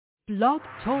Blog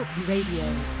Talk Radio.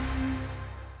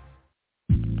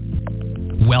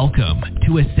 Welcome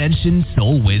to Ascension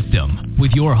Soul Wisdom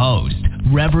with your host,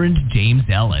 Reverend James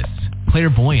Ellis.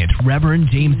 Clairvoyant Reverend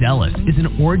James Ellis is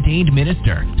an ordained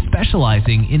minister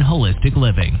specializing in holistic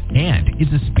living and is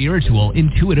a spiritual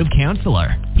intuitive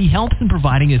counselor. He helps in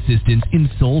providing assistance in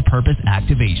soul purpose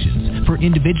activations for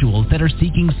individuals that are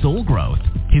seeking soul growth.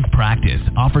 His practice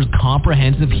offers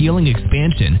comprehensive healing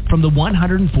expansion from the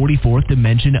 144th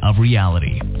dimension of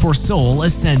reality for soul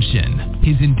ascension.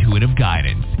 His intuitive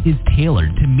guidance is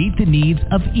tailored to meet the needs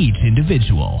of each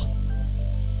individual.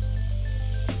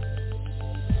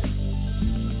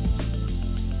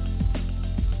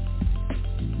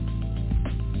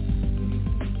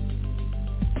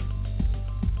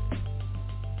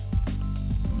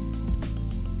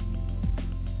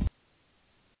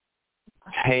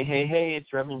 Hey,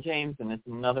 it's Reverend James, and it's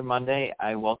another Monday.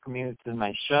 I welcome you to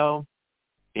my show.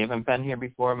 If you haven't been here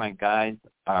before, my guides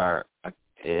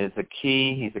is a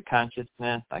key. He's a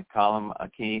consciousness. I call him a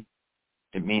key.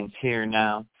 It means here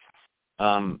now.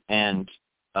 He's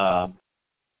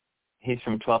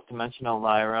from 12th Dimensional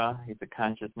Lyra. He's a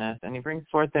consciousness, and he brings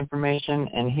forth information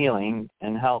and healing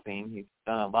and helping. He's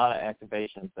done a lot of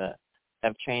activations that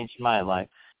have changed my life.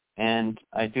 And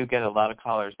I do get a lot of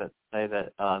callers that say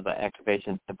that the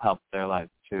activations have helped their lives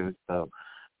too. So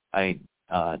I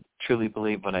truly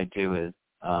believe what I do is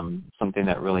something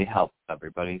that really helps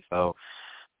everybody. So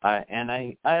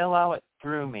I allow it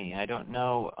through me. I don't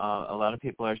know. A lot of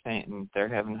people are saying they're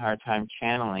having a hard time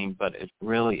channeling, but it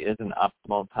really is an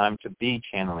optimal time to be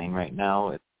channeling right now.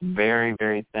 It's very,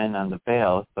 very thin on the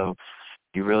veil. So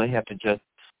you really have to just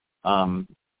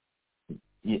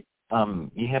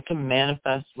you have to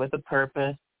manifest with a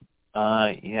purpose.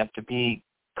 You have to be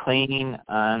clean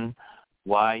on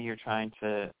why you're trying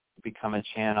to become a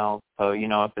channel. So,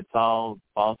 if it's all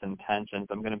false intentions,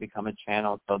 I'm going to become a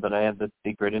channel so that I have the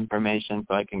secret information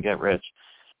so I can get rich.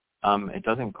 It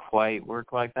doesn't quite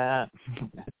work like that.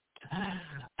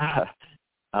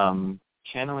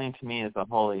 Channeling to me is a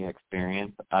holy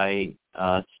experience. I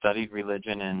studied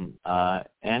religion and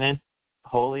it's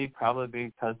holy probably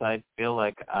because I feel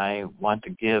like I want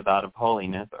to give out of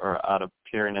holiness or out of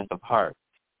pureness of heart.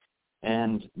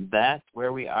 And that's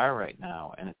where we are right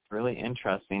now. And it's really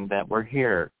interesting that we're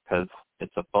here because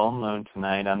it's a full moon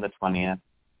tonight on the 20th.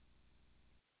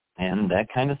 And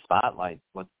that kind of spotlights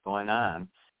what's going on.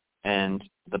 And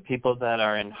the people that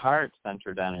are in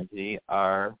heart-centered energy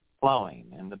are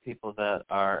flowing. And the people that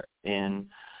are in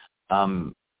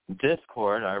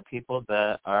discord are people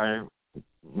that are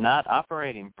not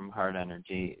operating from heart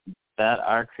energy, that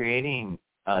are creating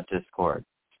discord.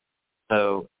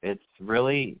 So it's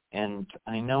really, and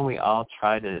I know we all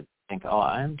try to think,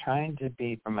 I'm trying to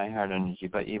be from my heart energy,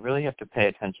 but you really have to pay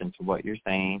attention to what you're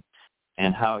saying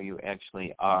and how you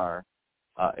actually are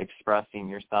expressing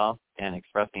yourself and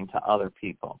expressing to other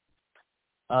people.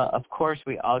 Of course,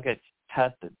 we all get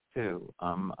tested too.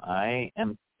 I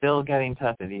am still getting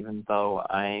tested, even though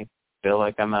I feel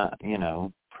like I'm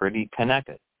pretty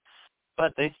connected.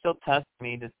 But they still test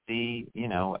me to see,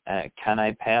 can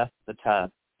I pass the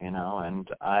test, and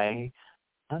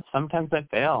sometimes I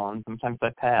fail and sometimes I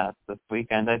pass. This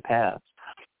weekend I passed.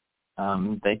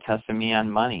 They tested me on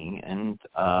money, and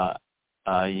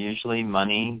usually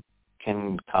money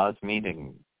can cause me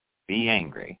to be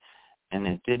angry, and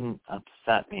it didn't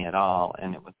upset me at all,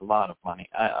 and it was a lot of money.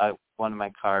 One of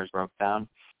my cars broke down,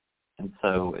 and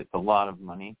so it's a lot of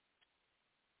money.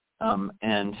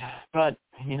 But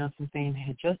something,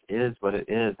 it just is what it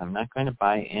is. I'm not going to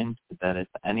buy into that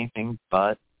it's anything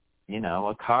but,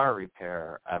 a car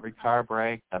repair. Every car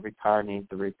breaks, every car needs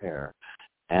a repair.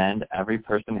 And every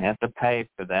person has to pay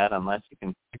for that unless you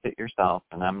can fix it yourself.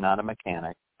 And I'm not a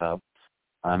mechanic, so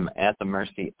I'm at the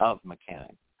mercy of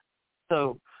mechanics.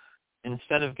 So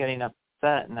instead of getting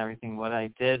upset and everything, what I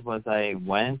did was I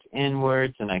went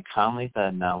inwards and I calmly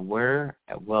said, now where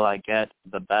will I get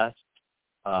the best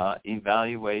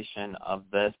evaluation of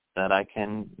this that I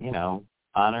can,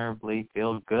 honorably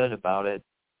feel good about it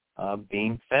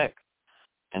being fixed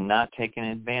and not taken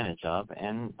advantage of.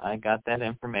 And I got that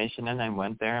information and I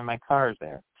went there and my car's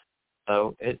there.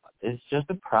 So it's just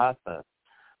a process.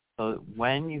 So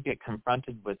when you get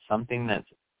confronted with something that's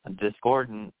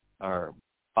discordant or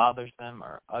bothersome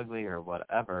or ugly or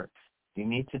whatever, you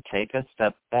need to take a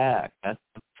step back. That's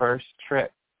the first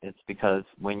trick. It's because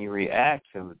when you react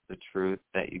to the truth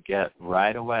that you get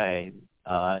right away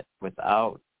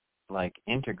without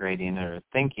integrating it or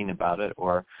thinking about it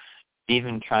or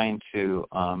even trying to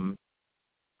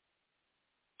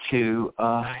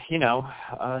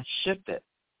shift it.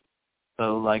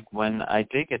 So, like, when I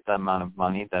did get the amount of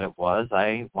money that it was,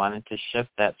 I wanted to shift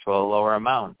that to a lower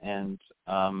amount, and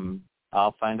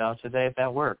I'll find out today if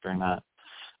that worked or not.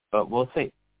 But we'll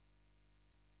see.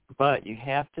 But you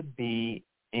have to be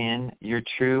in your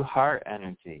true heart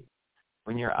energy.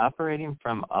 When you're operating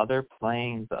from other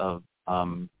planes of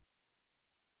out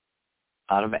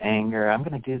of anger, I'm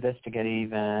going to do this to get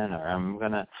even, or I'm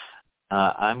going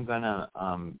to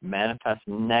manifest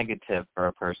negative for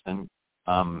a person.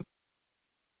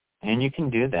 And you can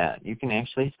do that. You can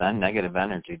actually send negative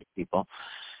energy to people,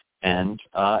 and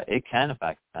it can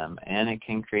affect them, and it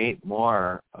can create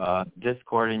more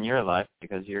discord in your life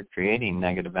because you're creating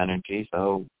negative energy,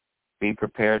 so be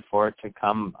prepared for it to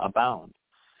come abound.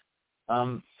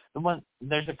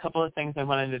 There's a couple of things I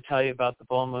wanted to tell you about the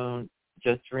full moon.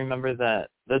 Just remember that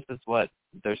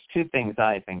there's two things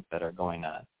I think that are going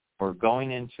on. We're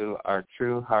going into our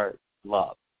true heart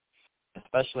love,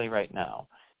 especially right now.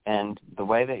 And the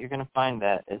way that you're going to find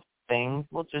that is things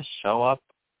will just show up.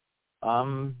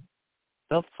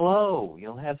 They'll flow.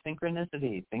 You'll have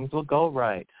synchronicity. Things will go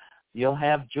right. You'll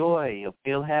have joy. You'll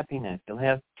feel happiness. You'll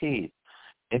have peace.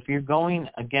 If you're going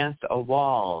against a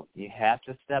wall, you have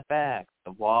to step back.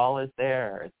 The wall is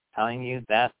there. It's telling you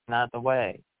that's not the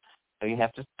way. So you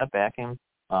have to step back and,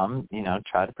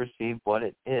 try to perceive what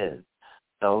it is.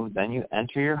 So then you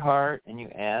enter your heart and you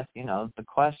ask, the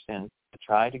questions to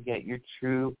try to get your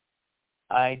true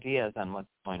ideas on what's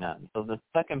going on. So the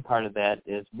second part of that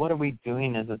is, what are we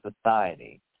doing as a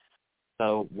society?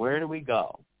 So where do we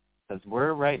go? Because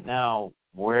we're right now,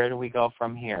 where do we go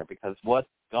from here? Because what's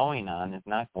going on is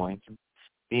not going to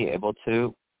be able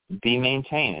to be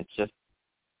maintained. It's just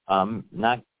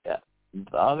not.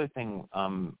 The other thing,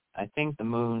 I think the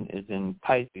moon is in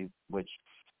Pisces, which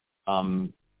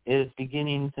is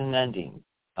beginnings and endings.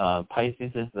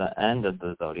 Pisces is the end of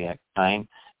the zodiac sign,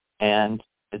 and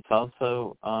it's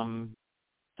also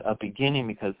a beginning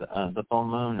because the full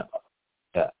moon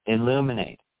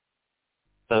illuminates.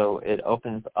 So it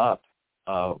opens up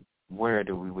where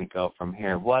do we go from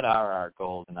here? What are our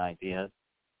goals and ideas?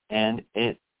 And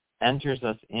it enters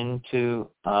us into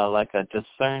like a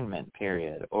discernment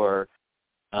period, or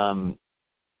and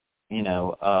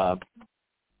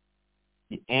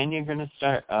you're going to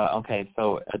start,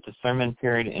 so a discernment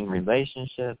period in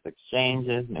relationships,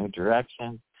 exchanges, new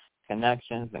directions,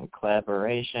 connections, and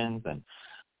collaborations, and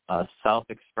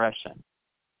self-expression.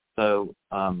 So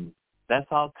that's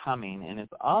all coming, and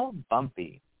it's all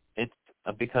bumpy. It's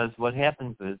because what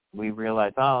happens is we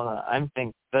realize, I'm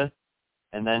thinking this,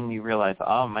 and then you realize,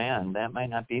 oh, man, that might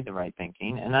not be the right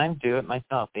thinking, and I do it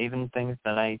myself. Even things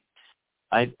that I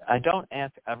don't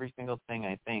ask every single thing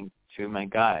I think to my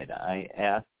guide. I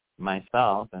ask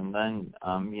myself, and then,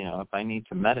 if I need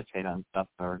to meditate on stuff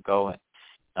or go,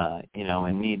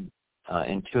 and need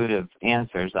intuitive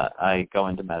answers, I go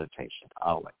into meditation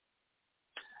always.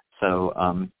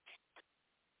 So,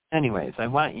 anyways, I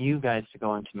want you guys to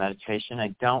go into meditation.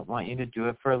 I don't want you to do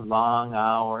it for long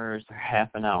hours or half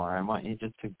an hour. I want you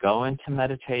just to go into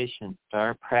meditation,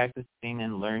 start practicing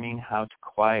and learning how to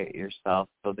quiet yourself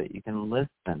so that you can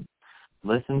listen.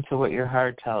 Listen to what your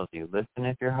heart tells you. Listen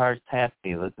if your heart's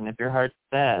happy. Listen if your heart's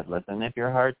sad. Listen if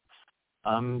your heart,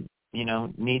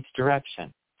 needs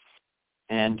direction.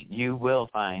 And you will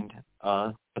find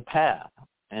the path.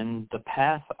 And the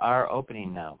paths are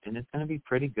opening now, and it's going to be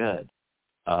pretty good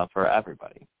for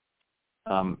everybody.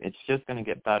 It's just going to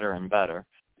get better and better,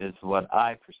 is what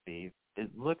I perceive. It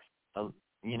looks,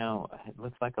 it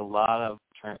looks like a lot of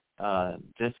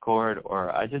discord,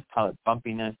 or I just call it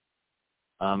bumpiness,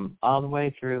 all the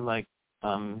way through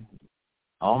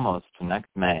almost to next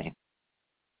May.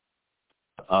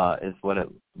 Is what it.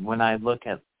 When I look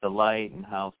at the light and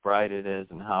how bright it is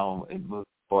and how it moves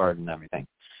forward and everything.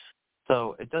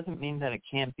 So it doesn't mean that it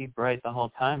can't be bright the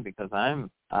whole time, because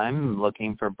I'm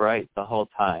looking for bright the whole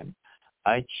time.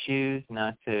 I choose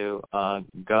not to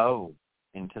go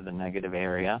into the negative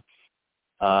area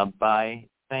by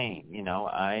saying,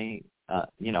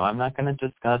 I'm not going to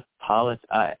discuss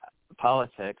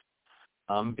politics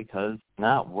because it's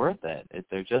not worth it.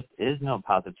 There just is no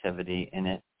positivity in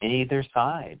it, either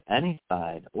side, any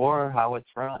side, or how it's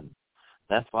run.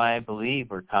 That's why I believe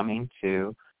we're coming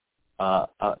to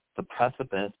the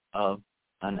precipice of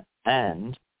an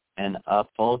end and a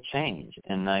full change,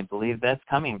 and I believe that's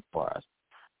coming for us.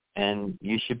 And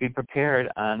you should be prepared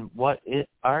on what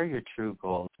are your true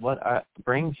goals, what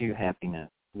brings you happiness,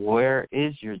 where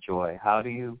is your joy, how do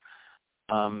you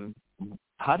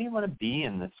want to be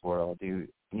in this world?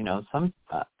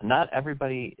 Not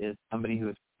everybody is somebody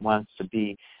who wants to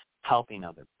be helping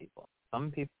other people.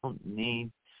 Some people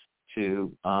need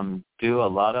to do a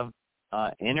lot of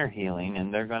inner healing,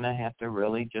 and they're going to have to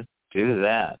really just do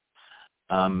that.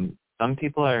 Some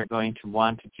people are going to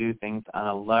want to do things on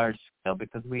a large scale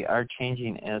because we are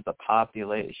changing as a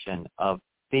population of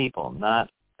people, not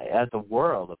as a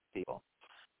world of people,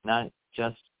 not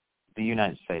just the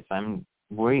United States.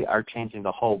 We are changing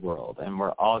the whole world, and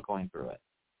we're all going through it.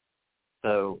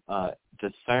 So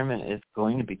discernment is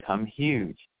going to become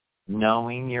huge.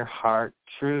 Knowing your heart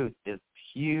truth is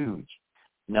huge.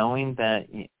 Knowing that,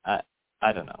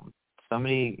 I don't know,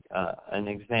 somebody,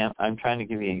 I'm trying to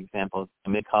give you an example.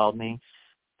 Somebody called me,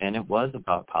 and it was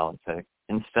about politics.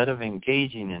 Instead of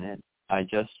engaging in it, I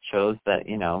just chose that,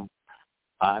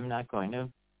 I'm not going to,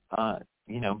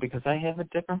 because I have a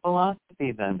different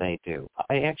philosophy than they do.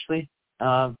 I actually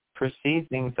perceive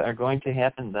things that are going to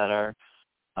happen that are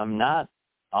not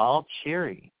all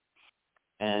cheery,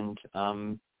 and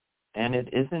it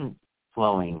isn't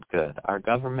flowing good. Our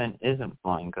government isn't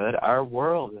flowing good. Our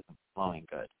world isn't flowing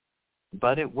good.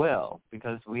 But it will,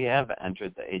 because we have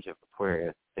entered the age of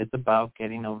Aquarius. It's about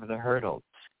getting over the hurdles,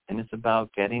 and it's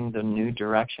about getting the new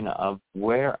direction of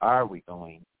where are we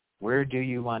going? Where do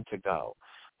you want to go?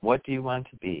 What do you want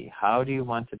to be? How do you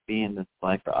want to be in this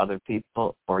life for other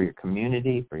people, for your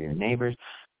community, for your neighbors,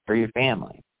 for your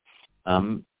family?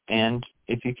 And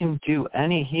if you can do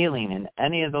any healing in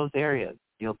any of those areas,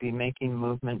 you'll be making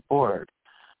movement forward.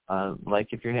 Like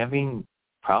if you're having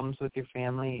problems with your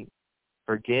family,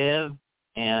 forgive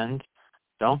and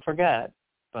don't forget,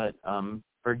 but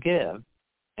forgive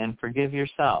and forgive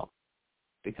yourself.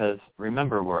 Because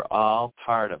remember, we're all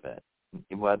part of it.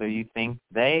 Whether you think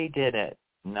they did it,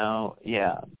 no,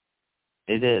 yeah,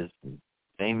 it is.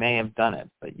 They may have done it,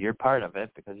 but you're part of it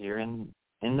because you're in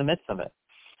the midst of it.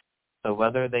 So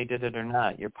whether they did it or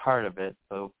not, you're part of it.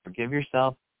 So forgive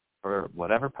yourself for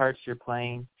whatever parts you're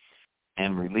playing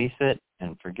and release it,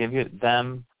 and forgive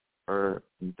them for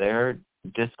their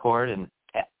discord and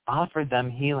offer them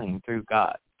healing through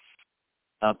God.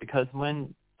 Because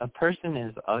when a person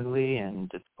is ugly and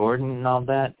discordant and all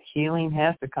that, healing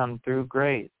has to come through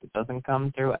grace. It doesn't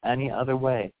come through any other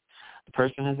way. The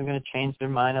person isn't going to change their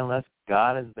mind unless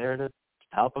God is there to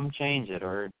help them change it,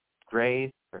 or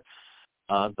grace, or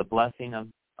the blessing of,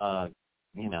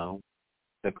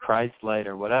 the Christ light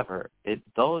or whatever.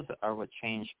 Those are what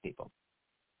change people.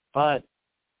 But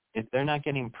if they're not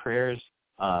getting prayers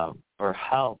or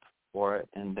help for it,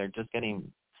 and they're just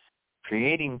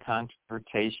creating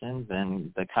confrontations,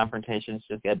 and the confrontations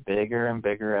just get bigger and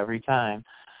bigger every time,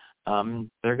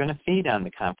 they're going to feed on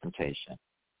the confrontation.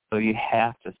 So you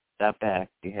have to step back.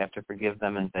 You have to forgive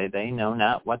them and say, they know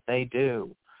not what they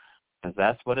do. Because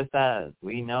that's what it says.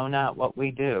 We know not what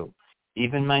we do.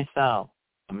 Even myself,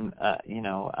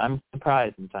 I'm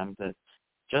surprised sometimes at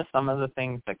just some of the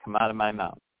things that come out of my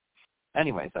mouth.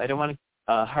 Anyways, I don't want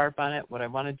to harp on it. What I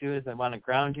want to do is I want to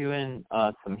ground you in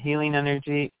some healing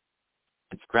energy.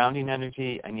 It's grounding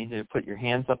energy. I need you to put your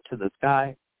hands up to the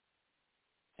sky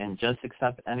and just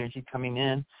accept energy coming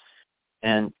in.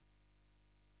 And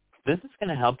this is going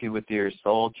to help you with your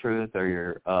soul truth, or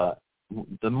your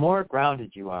the more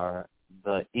grounded you are,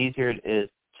 the easier it is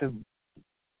to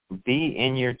be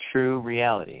in your true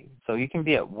reality. So you can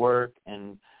be at work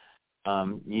and,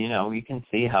 you can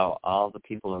see how all the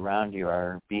people around you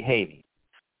are behaving.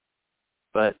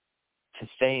 But to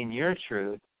stay in your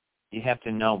truth, you have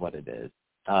to know what it is.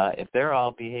 If they're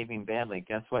all behaving badly,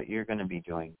 guess what you're going to be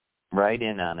doing? Right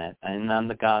in on it, and on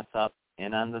the gossip,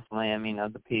 and on the slamming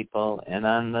of the people, and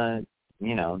on the,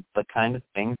 the kind of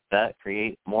things that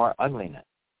create more ugliness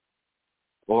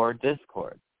or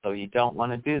discord. So you don't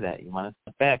want to do that. You want to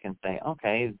step back and say,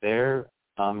 okay, they're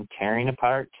tearing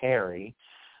apart Terry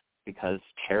because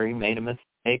Terry made a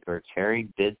mistake, or Terry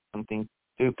did something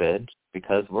stupid,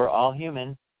 because we're all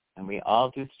human and we all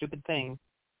do stupid things.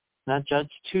 Not judge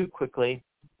too quickly,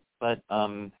 but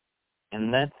and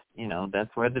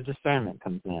that's where the discernment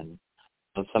comes in.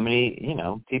 So somebody,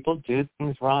 people do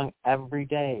things wrong every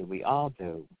day. We all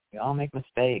do. We all make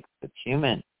mistakes. It's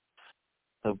human.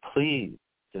 So please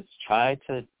just try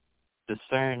to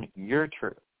discern your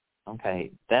truth.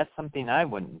 Okay, that's something I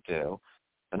wouldn't do,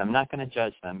 but I'm not going to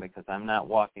judge them because I'm not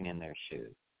walking in their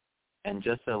shoes. And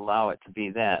just allow it to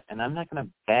be that. And I'm not going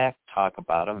to back talk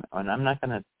about them, and I'm not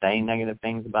going to say negative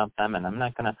things about them, and I'm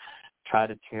not going to try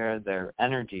to tear their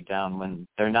energy down when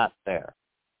they're not there.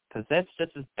 Because that's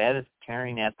just as bad as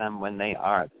tearing at them when they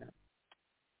are there.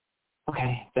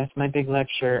 Okay, that's my big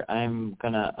lecture. I'm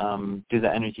going to do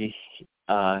the energy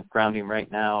grounding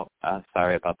right now.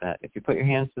 Sorry about that. If you put your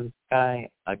hands to the sky,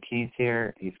 Key's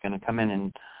here. He's going to come in,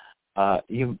 and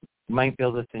you might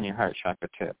feel this in your heart chakra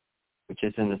too, which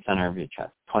is in the center of your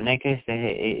chest. Poneke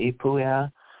se e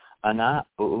puya ana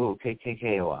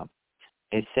KKKOA.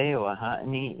 Eseoa ha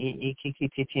ni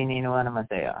ikikitini no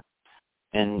anamasea.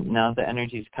 And now the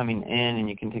energy is coming in, and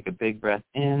you can take a big breath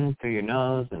in through your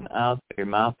nose and out through your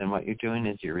mouth. And what you're doing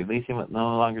is you're releasing what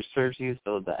no longer serves you,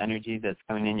 so the energy that's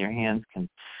coming in your hands can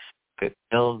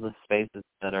fill the spaces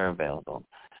that are available.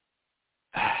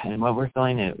 And what we're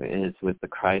filling it is with the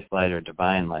Christ light or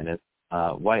divine light. It's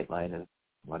white light is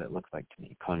what it looks like to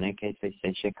me.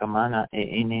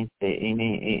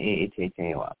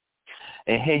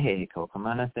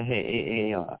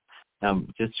 Now,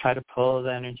 just try to pull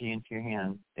the energy into your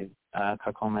hands. And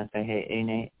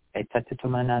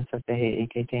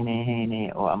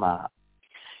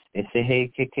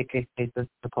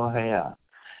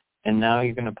now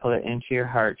you're going to pull it into your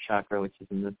heart chakra, which is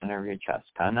in the center of your chest.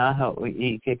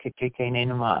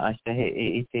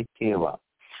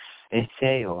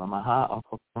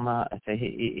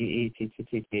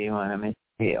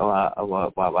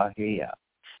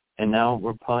 And now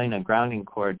we're pulling a grounding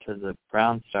cord to the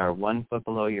brown star 1 foot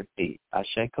below your feet. And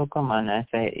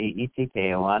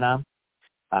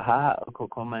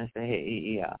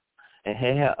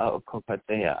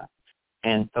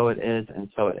so it is, and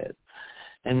so it is.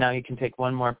 And now you can take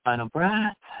one more final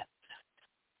breath,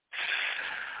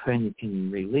 and you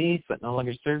can release what no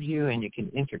longer serves you, and you can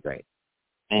integrate.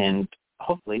 And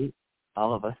hopefully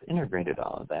all of us integrated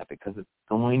all of that, because it's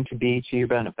going to be to your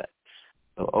benefit.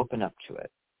 So open up to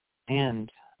it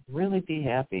and really be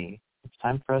happy. It's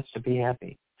time for us to be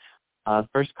happy.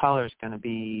 First caller is going to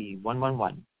be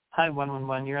 111. Hi,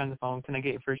 111. You're on the phone. Can I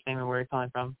get your first name and where you're calling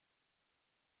from?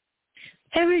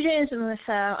 Hey, James,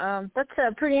 Melissa. That's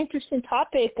a pretty interesting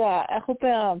topic. I hope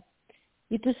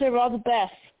you deserve all the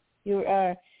best. You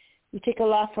take a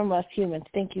lot from us humans.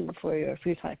 Thank you for your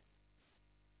time.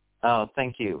 Oh,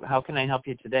 thank you. How can I help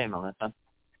you today, Melissa?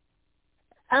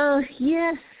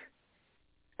 Yes.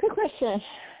 Good question.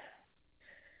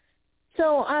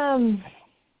 So,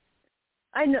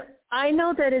 I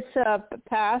know that it's a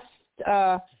past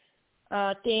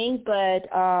thing, but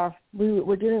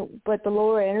but the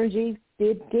lower energy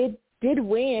did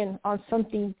win on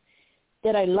something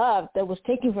that I loved that was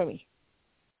taken from me.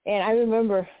 And I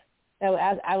remember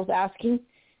I was asking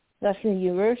the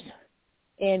universe,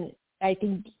 and I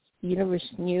think the universe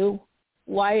knew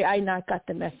why I not got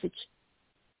the message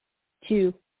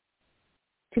to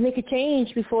make a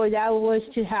change before that was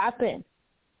to happen.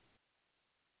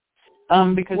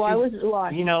 Because why? We're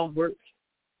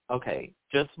okay.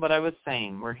 Just what I was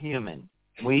saying. We're human.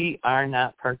 We are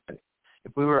not perfect.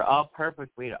 If we were all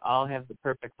perfect, we'd all have the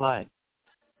perfect life.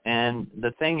 And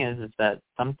the thing is that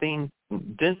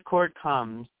discord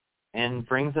comes and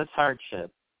brings us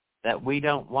hardship that we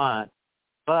don't want.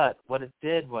 But what it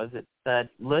did was it said,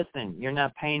 listen, you're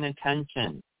not paying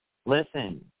attention.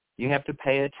 Listen, you have to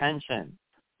pay attention.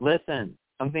 Listen,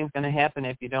 something's going to happen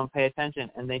if you don't pay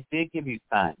attention. And they did give you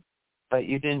signs, but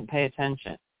you didn't pay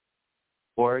attention.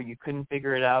 Or you couldn't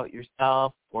figure it out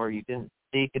yourself, or you didn't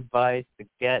seek advice to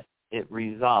get it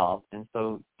resolved. And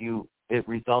so it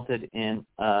resulted in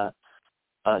a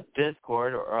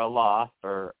discord or a loss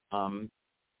or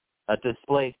a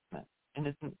displacement.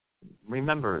 And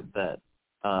remember that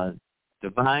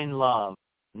divine love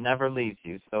never leaves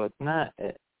you. So it's not,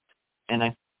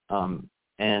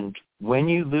 and when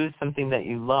you lose something that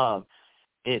you love,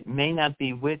 it may not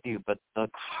be with you, but the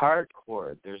heart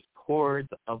cord, there's cords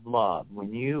of love.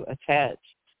 When you attach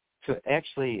to,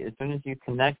 actually, as soon as you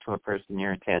connect to a person,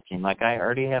 you're attaching. Like I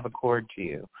already have a cord to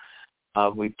you.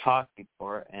 We've talked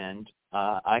before, and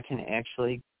I can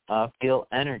actually feel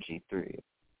energy through you.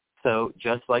 So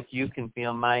just like you can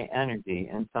feel my energy,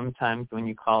 and sometimes when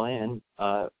you call in,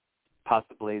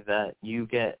 possibly that you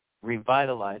get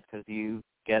revitalized because you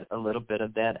get a little bit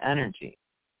of that energy.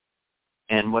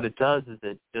 And what it does is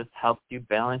it just helps you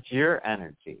balance your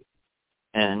energy.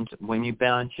 And when you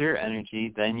balance your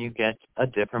energy, then you get a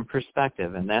different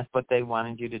perspective. And that's what they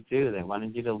wanted you to do. They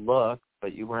wanted you to look,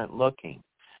 but you weren't looking.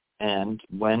 And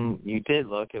when you did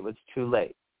look, it was too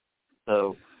late.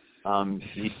 So by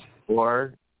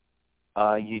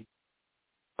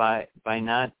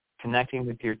not connecting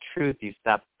with your truth, you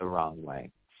stepped the wrong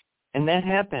way. And that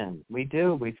happens. We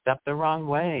do. We step the wrong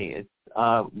way. It's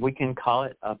we can call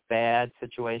it a bad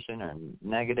situation or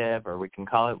negative, or we can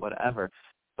call it whatever.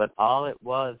 But all it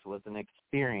was an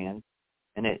experience,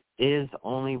 and it is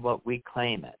only what we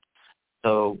claim it.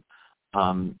 So,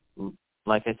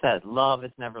 like I said, love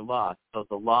is never lost. So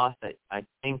the loss that I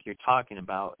think you're talking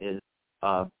about is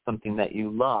something that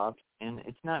you loved, and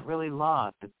it's not really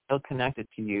lost. It's still connected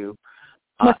to you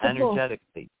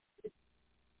energetically.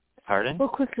 Pardon? Real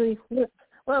quickly,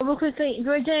 Well, real quickly,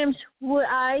 George James, would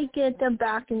I get them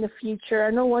back in the future?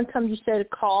 I know one time you said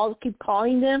keep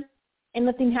calling them, and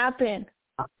nothing happened.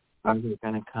 Are they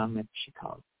going to come if she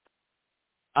calls?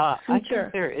 I think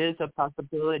there is a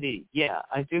possibility. Yeah,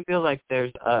 I do feel like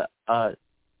there's a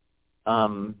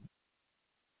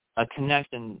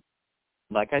connection.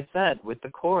 Like I said, with the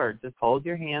cord, just hold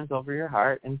your hands over your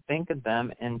heart and think of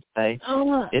them and say,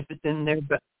 if it's in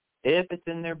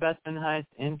their best and highest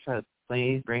interest,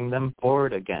 please bring them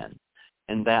forward again,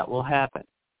 and that will happen.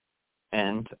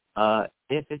 And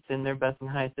if it's in their best and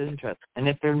highest interest, and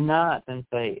if they're not, then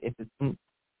say, if it's in,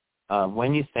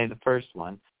 when you say the first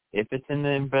one, if it's in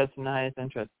their best and highest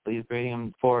interest, please bring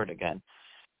them forward again.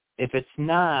 If it's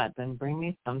not, then bring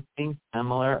me something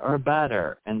similar or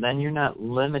better. And then you're not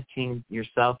limiting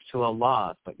yourself to a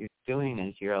loss. What you're doing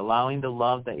is you're allowing the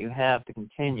love that you have to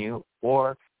continue,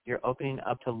 or you're opening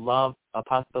up to love, a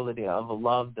possibility of a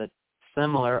love that's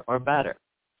similar or better.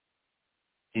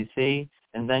 You see?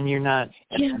 And then you're not,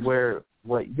 where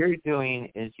what you're doing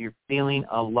is you're feeling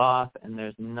a loss and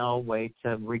there's no way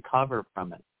to recover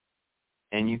from it.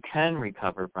 And you can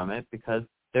recover from it because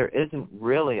there isn't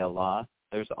really a loss.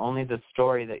 There's only the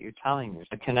story that you're telling yourself.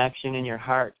 The connection in your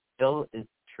heart still is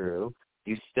true.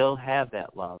 You still have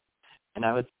that love. And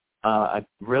I've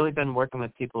really been working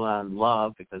with people on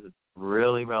love because it's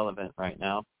really relevant right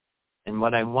now. And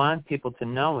what I want people to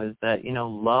know is that,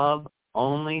 love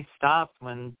only stops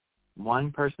when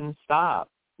one person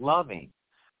stops loving.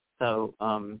 So,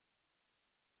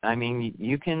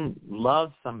 you can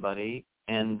love somebody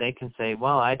and they can say,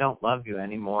 well, I don't love you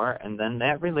anymore. And then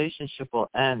that relationship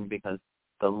will end because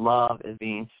the love is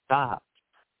being stopped.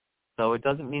 So it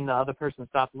doesn't mean the other person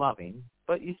stopped loving,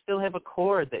 but you still have a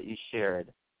cord that you shared.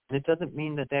 And it doesn't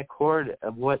mean that cord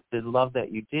of what the love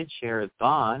that you did share is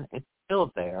gone. It's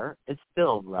still there. It's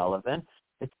still relevant.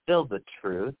 It's still the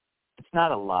truth. It's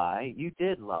not a lie. You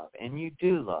did love, and you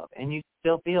do love, and you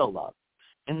still feel love.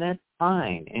 And that's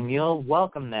fine. And you'll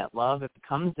welcome that love if it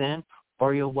comes in,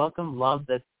 or you'll welcome love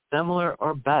that's similar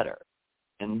or better.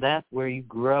 And that's where you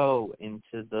grow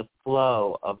into the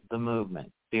flow of the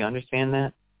movement. Do you understand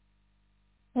that?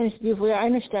 It's beautiful. I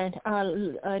understand.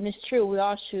 And it's true. We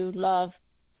all should love,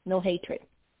 no hatred.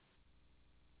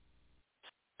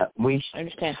 I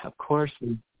understand. Of course,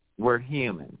 we're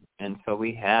human, and so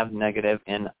we have negative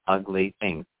and ugly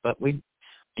things. But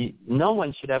no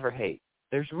one should ever hate.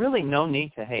 There's really no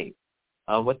need to hate.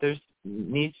 What there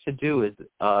needs to do is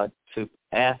to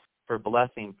ask for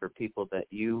blessing for people that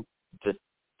you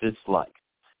dislike,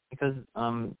 because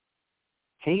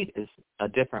hate is a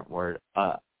different word.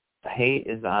 Hate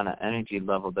is on an energy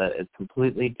level that is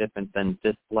completely different than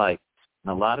dislike.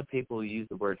 And a lot of people use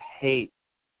the word hate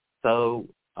so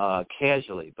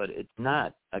casually, but it's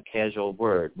not a casual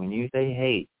word. When you say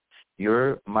hate,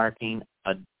 you're marking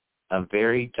a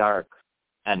very dark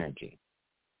energy.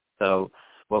 So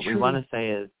what we want to say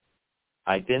is,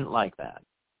 I didn't like that,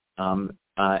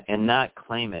 and not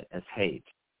claim it as hate,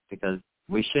 because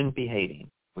we shouldn't be hating.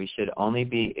 We should only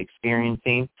be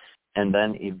experiencing and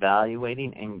then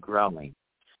evaluating and growing.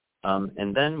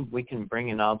 And then we can bring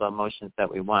in all the emotions that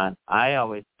we want. I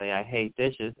always say I hate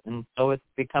dishes, and so it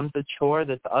becomes a chore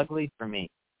that's ugly for me.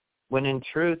 When in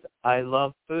truth, I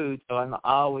love food, so I'm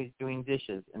always doing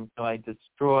dishes, and so I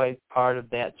destroy part of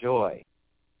that joy.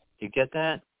 Do you get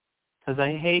that? Because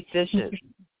I hate dishes.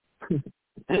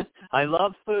 I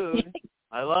love food.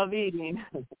 I love eating.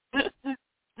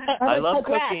 I love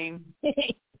cooking. You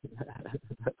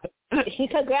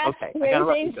cut grass? Okay, I gotta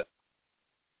let you go.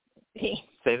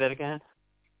 Say that again?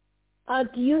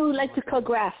 Do you like to cut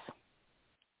grass?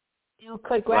 Do you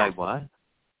cut grass? Do I what?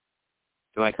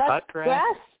 Do I cut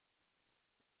grass?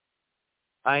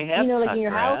 I have like cut in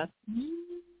your grass. House?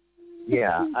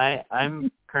 Yeah,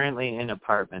 I'm currently in an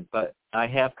apartment, but I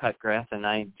have cut grass, and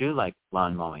I do like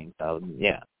lawn mowing, so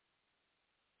yeah.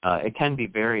 It can be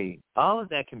all of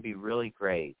that can be really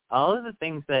great. All of the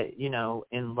things that,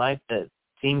 in life that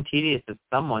seem tedious to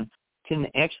someone can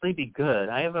actually be good.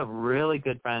 I have a really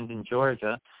good friend in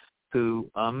Georgia who,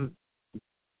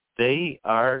 they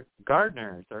are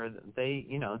gardeners, or they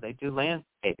do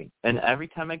landscaping. And every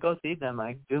time I go see them,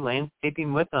 I do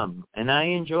landscaping with them, and I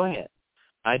enjoy it.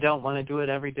 I don't want to do it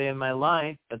every day of my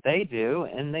life, but they do,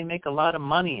 and they make a lot of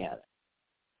money at it.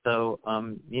 So,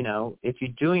 if you're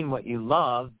doing what you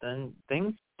love, then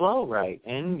things flow right,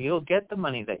 and you'll get the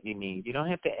money that you need. You don't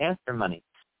have to ask for money.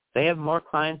 They have more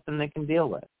clients than they can deal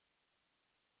with.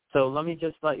 So let me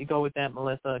just let you go with that,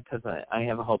 Melissa, because I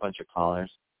have a whole bunch of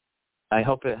callers. I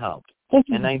hope it helped.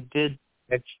 And I did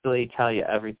actually tell you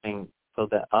everything so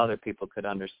that other people could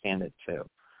understand it too.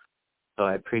 So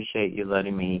I appreciate you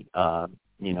letting me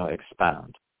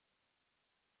expound.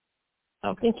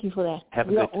 Okay. Thank you for that. Have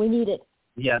a good. We need it.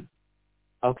 Yeah.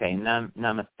 Okay.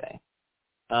 Namaste.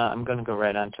 I'm going to go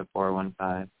right on to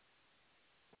 415.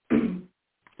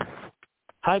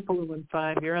 Hi,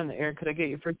 415. You're on the air. Could I get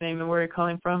your first name and where you're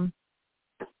calling from?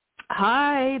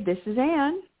 Hi, this is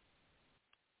Anne.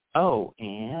 Oh,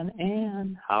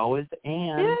 Anne. How is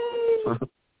Anne? Yay!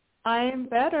 I am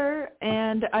better,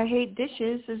 and I hate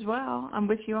dishes as well. I'm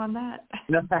with you on that.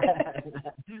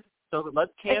 So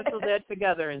let's cancel that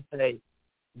together and say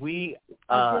we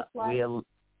I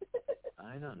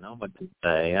don't know what to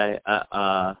say.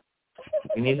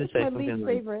 We need to say my something. least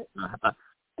favorite.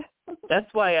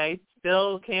 That's why I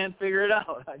still can't figure it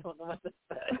out. I don't know what to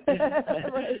say.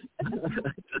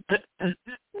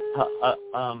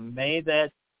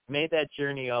 May that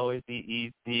journey always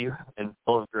be easy and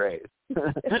full of grace.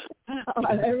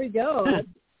 There we go.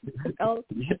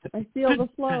 I feel the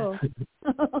flow.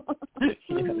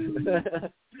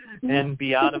 And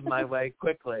be out of my way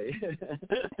quickly.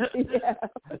 Yeah,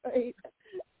 right.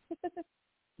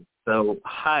 So,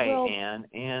 hi, Anne.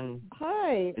 Anne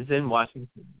hi. is in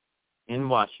Washington.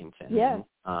 Yes.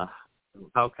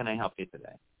 How can I help you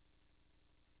today?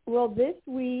 Well, this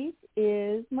week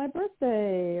is my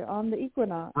birthday on the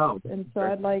equinox. Oh, and so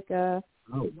I'd like a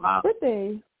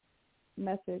birthday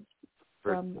message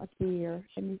from a key or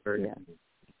any. Yeah.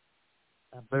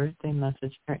 A birthday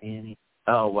message for Annie.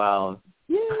 Oh, wow.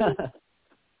 Yeah.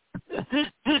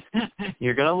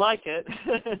 You're going to like it.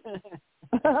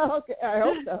 Okay, I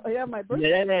hope so. Yeah, my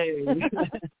birthday.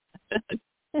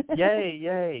 Yay.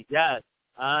 Yay. Yes.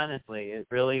 Honestly, it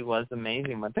really was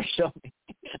amazing what they showed me.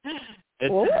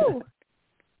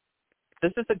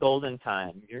 This is the golden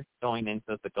time. You're going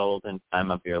into the golden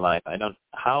time of your life. I don't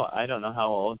know how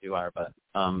old you are, but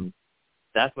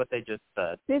that's what they just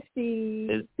said.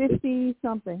 50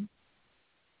 something.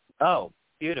 Oh,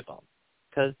 beautiful.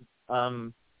 Because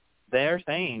they're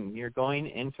saying you're going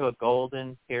into a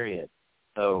golden period.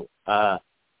 So,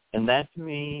 and that to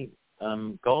me,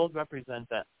 gold represents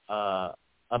that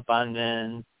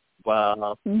abundance,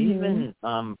 wealth, even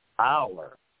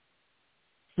power.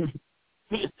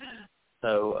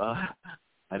 So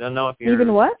I don't know if you're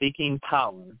even what? seeking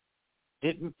power.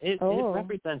 It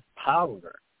represents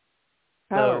power.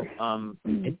 So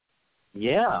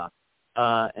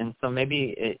and so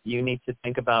maybe you need to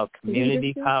think about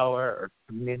community power or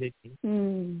community,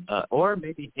 or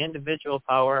maybe individual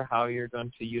power. How you're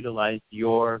going to utilize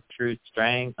your true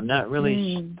strength. I'm not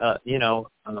really,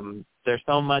 there's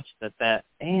so much that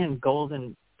and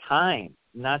golden time,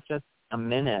 not just a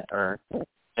minute, or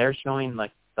they're showing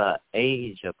like the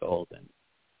age of golden.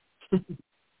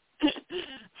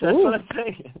 That's what I'm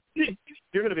saying.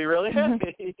 You're going to be really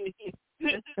happy.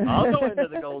 I'll go into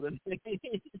the golden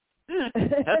age.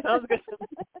 That sounds good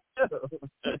to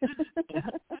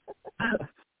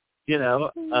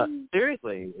me.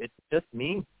 Seriously, it just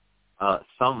means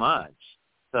so much.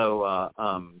 So,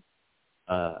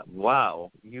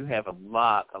 wow, you have a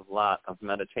lot of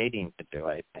meditating to do,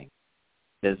 I think,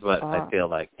 is what I feel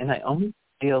like. And I almost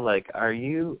feel like, are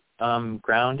you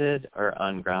grounded or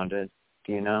ungrounded?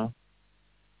 Do you know?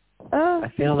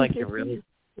 I feel like you're really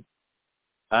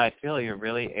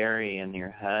airy in your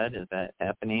head. Is that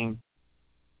happening?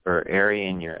 Or airy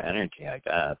in your energy, I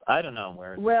guess. I don't know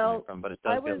where it's coming from, but it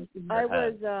does feel like in your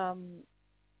head.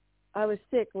 I was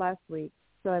sick last week,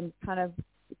 so I'm kind of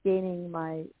gaining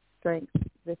my strength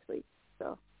this week.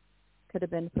 So could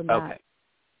have been from that.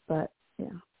 But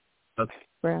yeah. Okay.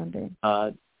 Grounding.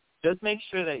 Just make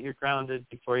sure that you're grounded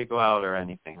before you go out or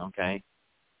anything, okay?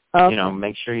 Okay.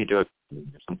 Make sure you do it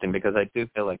or something, because I do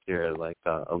feel like you're like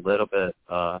a little bit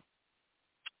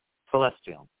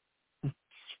celestial.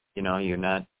 You're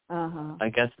not,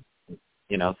 I guess,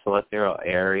 celestial,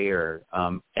 airy, or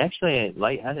actually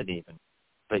lightheaded even,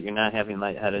 but you're not having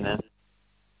lightheadedness.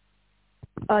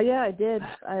 Yeah, I did.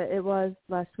 It was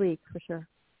last week for sure.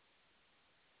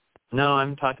 No,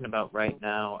 I'm talking about right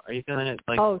now. Are you feeling it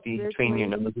like between your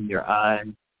nose and your eyes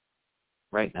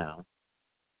right now?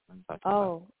 I'm talking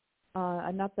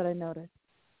about. Not that I noticed.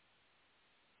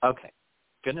 Okay,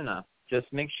 good enough.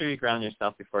 Just make sure you ground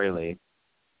yourself before you leave.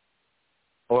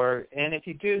 And if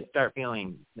you do start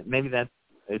feeling, maybe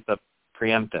it's a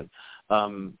preemptive.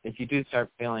 If you do start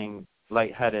feeling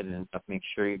lightheaded and stuff, make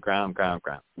sure you ground, because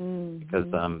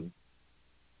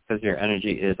your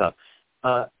energy is up.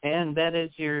 And that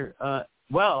is your,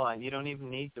 you don't even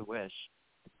need to wish.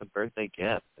 It's a birthday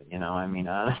gift,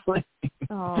 honestly.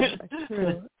 Oh, that's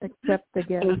true. Accept the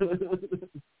gift.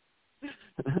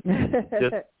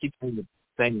 Just keep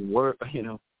saying word,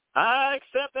 I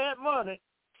accept that money.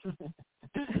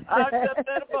 I accept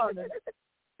that abundance.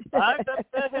 I'm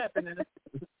upset happiness.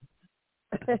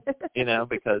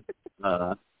 Because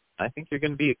I think you're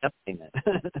going to be accepting it.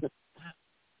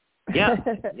 Yeah,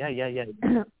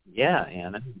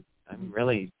 and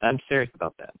I'm serious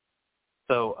about that.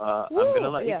 So I'm going to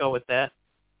let you go with that.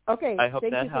 Okay. I hope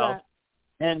that helps.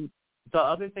 And the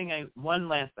other thing, one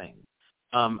last thing.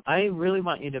 I really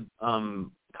want you to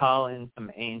call in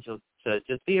some angels to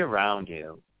just be around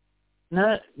you.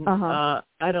 Not,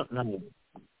 I don't know.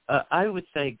 I would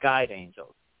say guide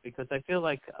angels, because I feel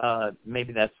like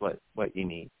maybe that's what you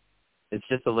need. It's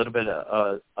just a little bit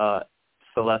of a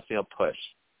celestial push.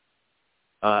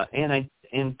 And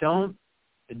don't,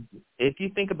 if you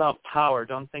think about power,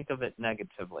 don't think of it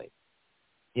negatively.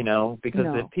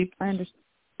 Because if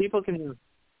people can have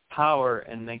power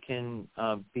and they can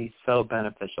be so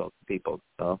beneficial to people.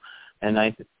 So, and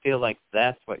I feel like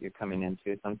that's what you're coming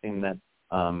into, something that,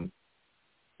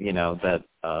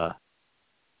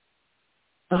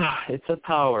 it's a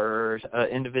power,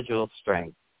 individual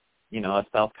strength, a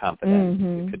self-confidence.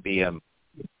 Mm-hmm. It could be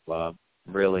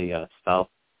really a self,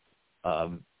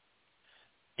 not.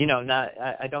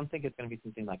 I don't think it's going to be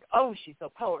something like, oh, she's so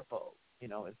powerful.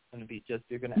 It's going to be just,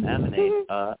 you're going to emanate.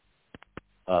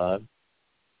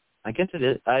 I guess it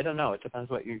is. I don't know. It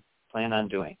depends what you plan on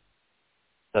doing.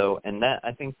 So, and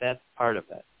I think that's part of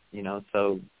it.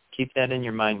 So keep that in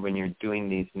your mind when you're doing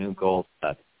these new goal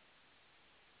sets.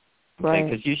 Right.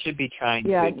 Because you should be trying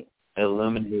to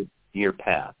illuminate your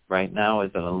path. Right now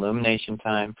is an illumination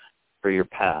time for your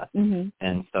path. Mm-hmm.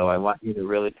 And so I want you to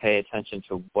really pay attention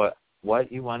to what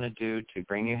you want to do to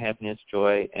bring you happiness,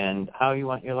 joy, and how you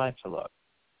want your life to look.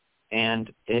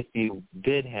 And if you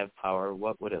did have power,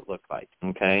 what would it look like?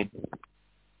 Okay?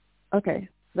 Okay.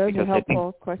 Those are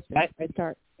helpful questions to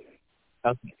start.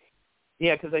 Okay.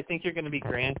 Yeah, because I think you're going to be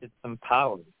granted some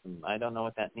powers. I don't know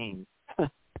what that means.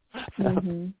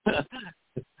 Mm-hmm.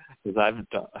 Because I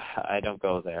don't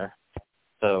go there.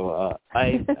 So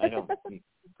I don't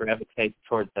gravitate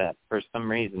towards that for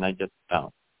some reason. I just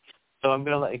don't. So I'm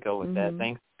going to let you go with that.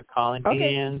 Thanks for calling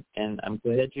me in, and I'm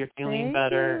glad you're feeling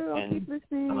better. I'll keep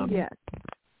listening. Yes.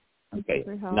 Okay.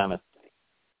 Namaste.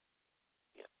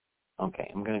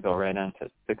 Okay, I'm going to go right on to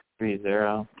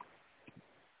 630.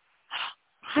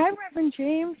 Hi, Reverend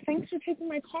James. Thanks for taking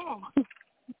my call.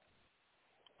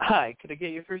 Hi. Could I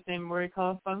get your first name and where you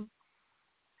call from?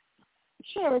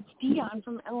 Sure. It's Dion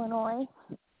from Illinois.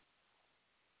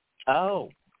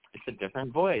 Oh, it's a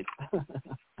different voice.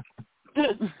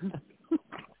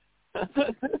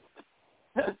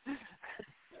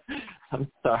 I'm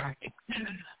sorry.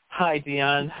 Hi,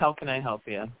 Dion. How can I help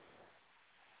you?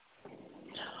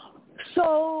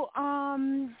 So,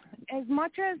 as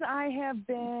much as I have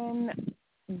been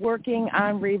working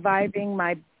on reviving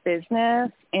my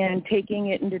business and taking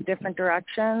it into different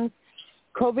directions,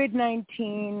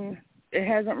 COVID-19, it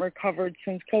hasn't recovered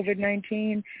since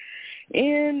COVID-19.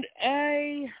 And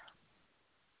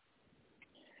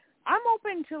I'm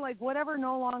open to like whatever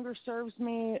no longer serves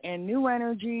me and new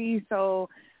energy. So,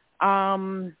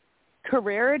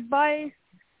 career advice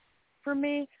for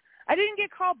me. I didn't get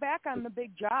called back on the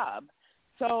big job.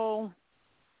 So,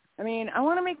 I mean, I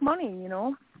want to make money,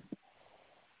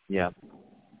 Yeah.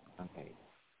 Okay.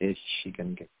 Is she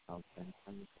going to get called back?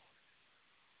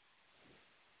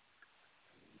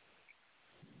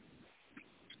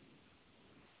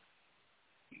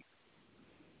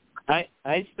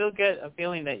 I still get a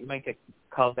feeling that you might get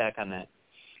called back on that.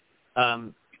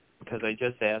 Because I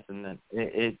just asked, and then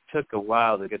it took a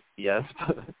while to get the yes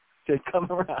to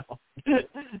come around.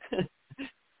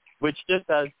 Which just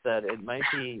says that it might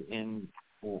be in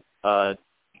a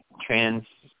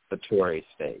transitory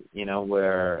state,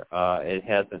 where it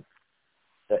hasn't,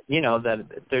 that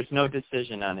there's no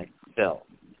decision on it still.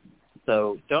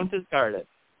 So don't discard it.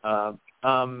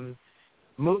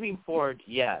 Moving forward,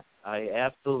 yes, I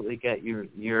absolutely get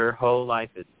your whole life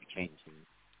is changing.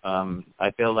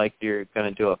 I feel like you're going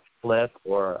to do a flip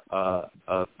or a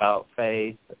about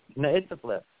face. No, it's a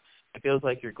flip. It feels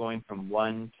like you're going from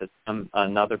one to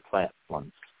another platform.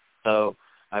 So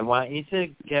I want you to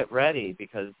get ready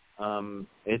because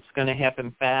it's going to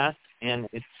happen fast, and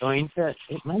it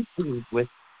might be with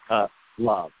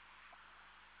love.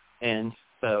 And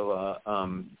so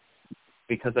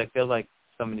because I feel like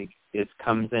somebody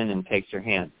comes in and takes your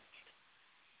hand.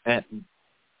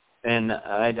 And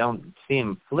I don't see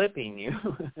him flipping you.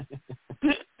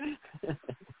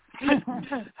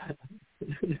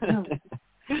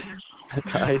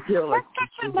 I feel like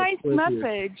that's such a nice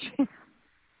message.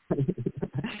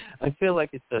 I feel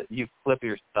like you flip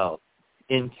yourself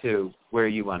into where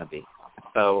you want to be.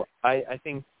 So I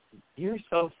think you're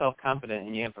so self-confident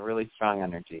and you have a really strong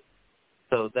energy.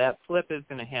 So that flip is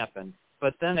going to happen.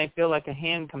 But then I feel like a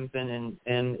hand comes in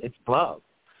and it's love.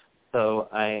 So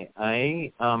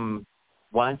I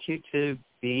want you to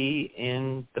be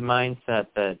in the mindset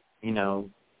that,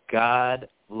 God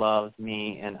loves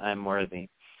me and I'm worthy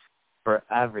for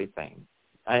everything.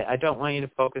 I don't want you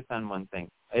to focus on one thing.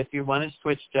 If you want to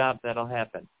switch jobs, that'll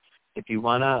happen. If you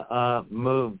want to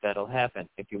move, that'll happen.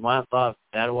 If you want love,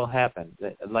 that will happen.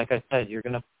 Like I said, you're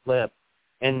going to flip.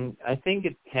 And I think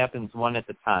it happens one at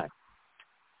a time.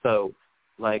 So,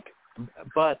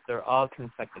 but they're all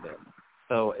consecutive.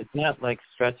 So it's not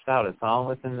stretched out. It's all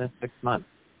within this 6 months.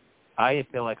 I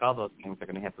feel like all those things are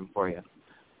going to happen for you.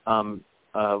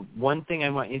 One thing I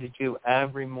want you to do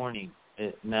every morning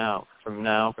until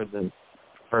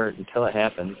it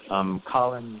happens,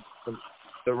 call in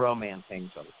the romance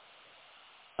angels.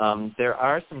 There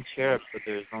are some cherubs, but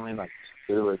there's only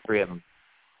 2 or 3 of them.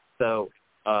 So,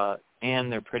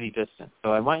 and they're pretty distant.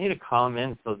 So I want you to call them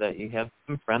in so that you have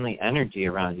some friendly energy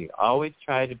around you. Always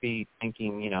try to be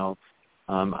thinking,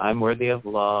 I'm worthy of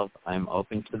love. I'm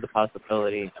open to the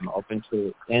possibility. I'm open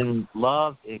to, and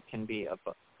love, it can be,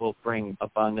 will bring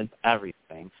abundance,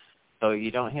 everything. So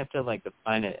you don't have to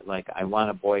define it I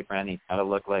want a boyfriend. He's got to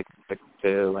look like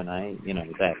 6'2", and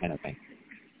that kind of thing.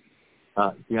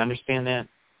 Do you understand that?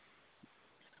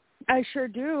 I sure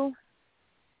do.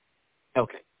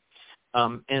 Okay.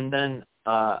 And then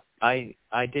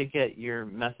I did get your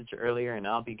message earlier, and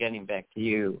I'll be getting back to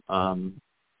you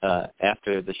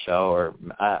after the show or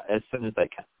as soon as I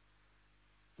can.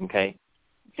 Okay?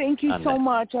 Thank you so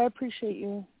much. I appreciate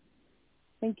you.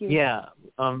 Thank you. Yeah.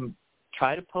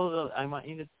 Try to pull those. I want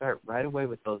you to start right away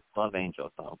with those love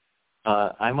angels, though.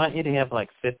 I want you to have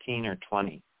 15 or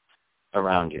 20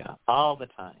 around you all the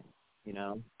time,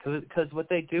 because what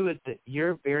they do is that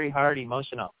you're very hard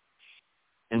emotional.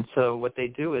 And so what they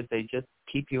do is they just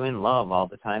keep you in love all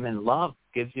the time, and love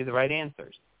gives you the right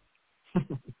answers.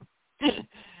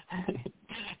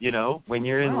 When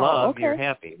you're in love, you're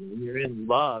happy. When you're in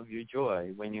love, you're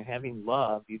joy. When you're having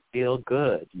love, you feel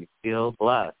good. You feel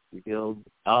blessed. You feel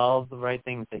all the right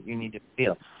things that you need to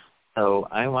feel. So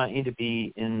I want you to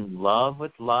be in love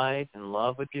with life, in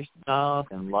love with yourself,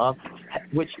 and love,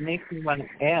 which makes me want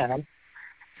to ask,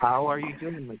 how are you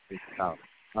doing with yourself?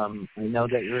 I know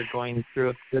that you're going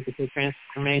through a physical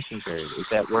transformation period. Is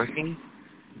that working?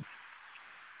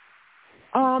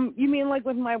 You mean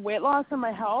with my weight loss and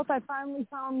my health? I finally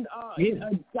found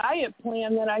a diet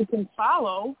plan that I can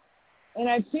follow, and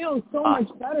I feel so much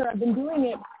better. I've been doing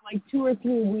it 2 or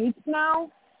 3 weeks now,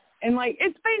 and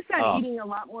it's based on eating a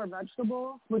lot more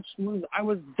vegetables, which I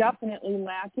was definitely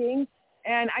lacking.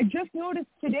 And I just noticed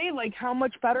today how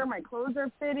much better my clothes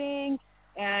are fitting,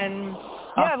 and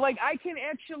I can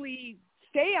actually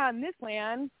stay on this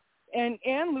plan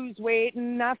and lose weight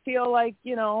and not feel I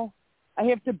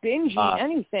have to binge eat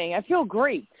anything. I feel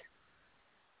great.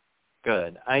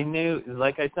 Good. I knew,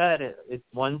 like I said, it's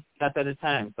one step at a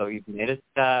time. So you've made a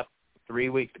step 3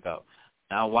 weeks ago.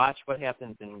 Now watch what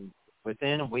happens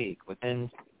within a week.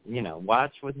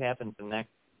 Watch what happens the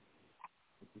next.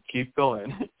 Keep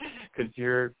going, because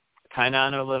you're kind of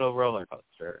on a little roller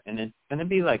coaster, and it's going to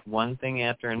be one thing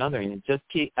after another. And you just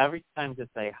keep every time to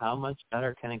say, how much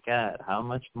better can it get? How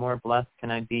much more blessed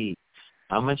can I be?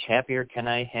 How much happier can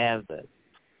I have this?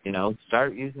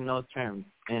 Start using those terms.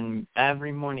 And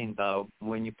every morning, though,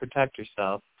 when you protect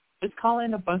yourself, just call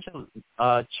in a bunch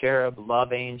of cherub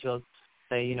love angels.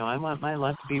 Say, I want my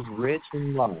life to be rich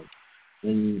in love.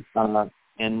 And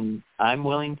I'm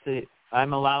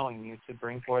allowing you to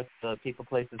bring forth the people,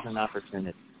 places, and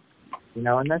opportunities.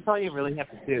 And that's all you really have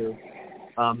to do.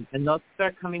 And they'll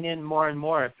start coming in more and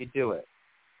more if you do it.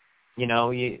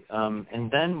 And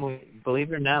then,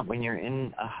 believe it or not, when you're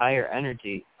in a higher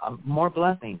energy, more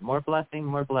blessing, more blessing,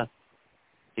 more blessing.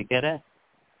 Do you get it?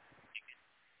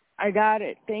 I got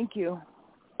it. Thank you.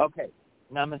 Okay.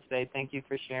 Namaste. Thank you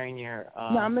for sharing your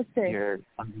Namaste. Your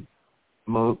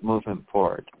movement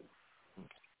forward.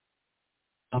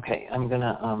 Okay, I'm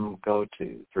gonna go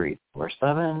to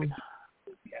 347.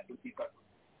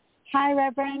 Hi,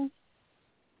 Reverend.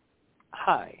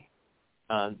 Hi.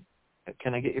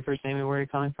 Can I get your first name and where you're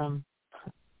calling from?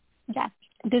 Yes,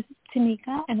 this is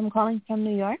Tamika, and I'm calling from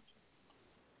New York.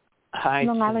 Hi,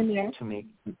 Long Island, New York. Tamika.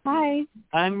 Hi.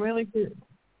 I'm really good.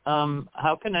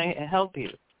 How can I help you?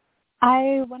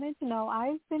 I wanted to know,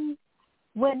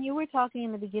 when you were talking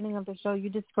in the beginning of the show, you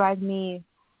described me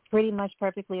pretty much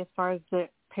perfectly as far as the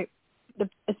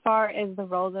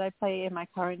role that I play in my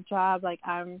current job.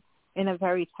 I'm in a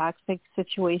very toxic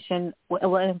situation,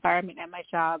 environment at my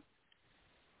job.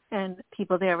 And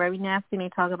people there are very nasty, and they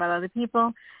talk about other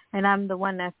people. And I'm the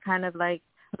one that's kind of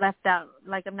left out.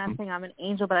 Like, I'm not saying I'm an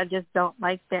angel, but I just don't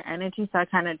like their energy, so I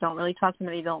kind of don't really talk to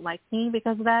them. They don't like me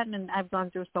because of that, and I've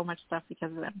gone through so much stuff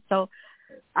because of them. So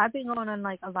I've been going on,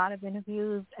 like, a lot of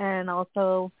interviews, and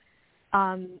also,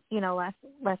 you know,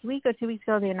 last week or 2 weeks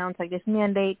ago, they announced, like, this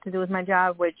mandate to do with my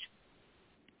job, which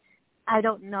I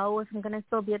don't know if I'm going to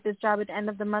still be at this job at the end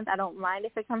of the month. I don't mind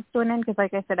if it comes to an end because,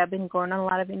 like I said, I've been going on a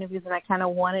lot of interviews, and I kind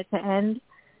of want it to end.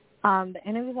 The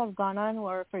interviews I've gone on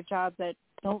were for jobs that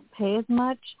don't pay as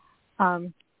much.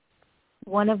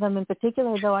 One of them in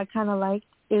particular, though, I kind of liked,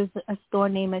 is a store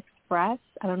named Express.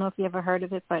 I don't know if you ever heard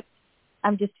of it, but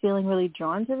I'm just feeling really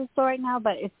drawn to the store right now,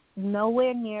 but it's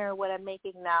nowhere near what I'm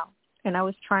making now. And I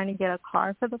was trying to get a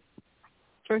car for the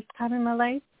first time in my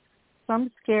life. So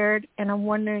I'm scared, and I'm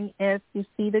wondering if you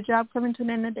see the job coming to an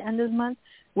end at the end of the month,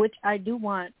 which I do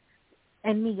want,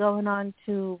 and me going on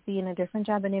to be in a different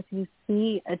job. And if you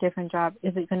see a different job,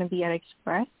 is it going to be at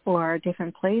Express or a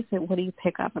different place? What do you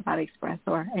pick up about Express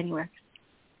or anywhere?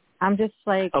 I'm just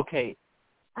like, okay,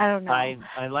 I don't know.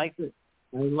 I like it.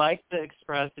 I like the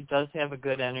Express. It does have a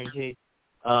good energy.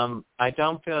 I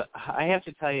don't feel. I have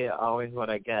to tell you always what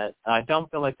I get. I don't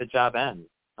feel like the job ends.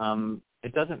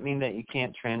 It doesn't mean that you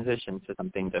can't transition to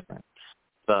something different.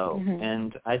 So,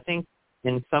 and I think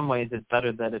in some ways it's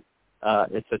better that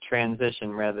it's a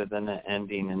transition rather than an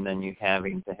ending, and then you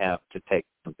having to take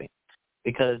something.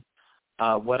 Because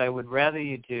what I would rather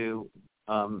you do,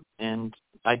 and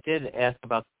I did ask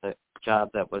about the job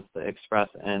that was the Express,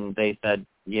 and they said,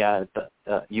 yeah,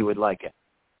 you would like it.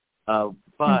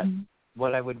 But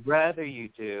what I would rather you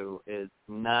do is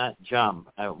not jump.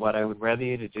 What I would rather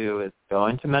you to do is go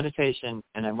into meditation,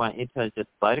 and I want you to just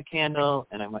light a candle,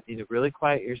 and I want you to really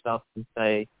quiet yourself and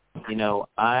say, you know,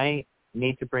 I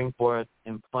need to bring forth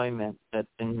employment that's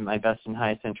in my best and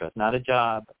highest interest, not a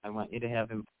job. I want you to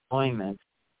have employment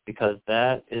because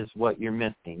that is what you're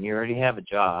missing. You already have a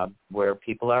job where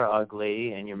people are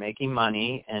ugly and you're making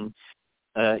money and,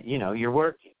 you know, you're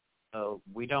working. So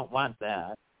we don't want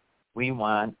that. We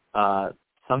want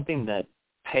something that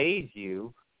pays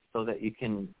you so that you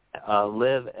can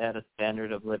live at a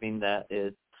standard of living that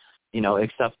is, you know,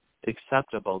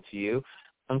 acceptable to you,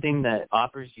 something that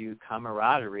offers you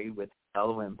camaraderie with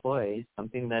fellow employees,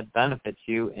 something that benefits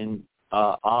you in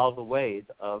all the ways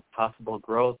of possible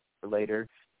growth for later,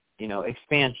 you know,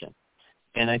 expansion.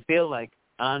 And I feel like,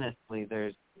 honestly,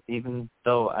 there's, even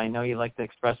though I know you like the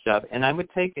Express job, and I would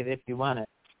take it if you want it,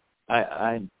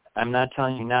 I'm not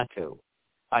telling you not to.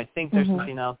 I think there's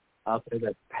something else out there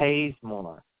that pays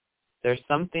more. There's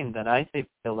something that I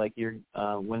feel like you're,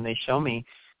 when they show me,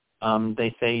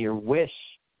 they say your wish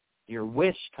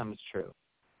comes true.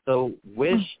 So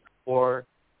wish or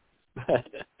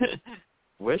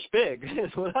wish big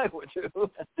is what I would do.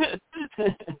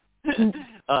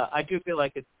 I do feel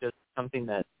like it's just something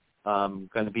that's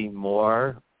going to be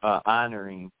more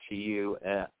honoring to you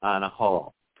on a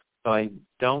whole. So I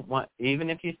don't want,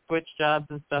 even if you switch jobs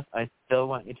and stuff, I still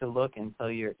want you to look until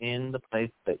you're in the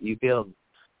place that you feel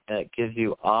that gives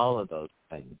you all of those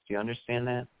things. Do you understand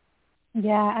that?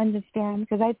 Yeah, I understand.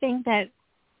 Because I think I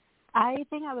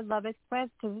would love Express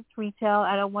because it's retail.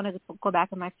 I don't want to go back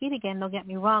on my feet again, don't get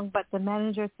me wrong, but the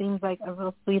manager seems like a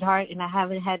real sweetheart, and I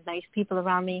haven't had nice people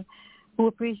around me who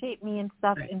appreciate me and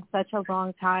stuff in such a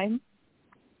long time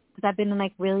because I've been in,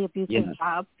 like, really abusive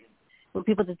jobs where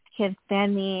people just can't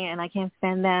stand me and I can't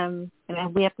stand them,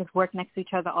 and we have to work next to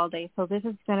each other all day. So this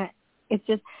is it's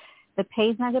just, the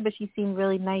pay's not good, but she seemed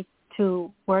really nice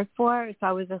to work for, so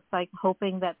I was just, like,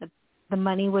 hoping that the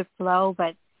money would flow,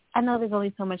 but I know there's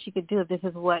only so much you could do if this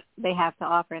is what they have to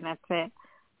offer, and that's it.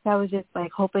 So I was just,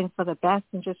 like, hoping for the best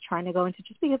and just trying to go into,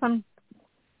 just because I'm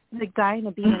the guy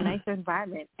to be in a nicer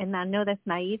environment. And I know that's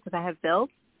naive because I have bills,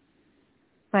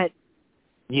 but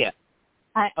yeah,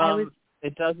 I was.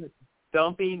 It doesn't.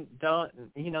 Don't.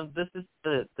 You know, this is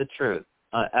the truth.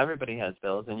 Everybody has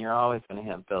bills, and you're always going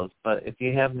to have bills. But if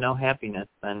you have no happiness,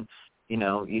 then, you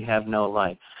know, you have no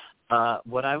life.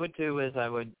 What I would do is I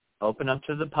would open up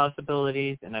to the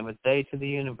possibilities, and I would say to the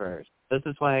universe, this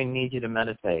is why I need you to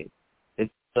meditate.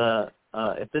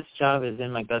 If this job is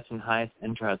in my best and highest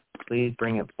interest, please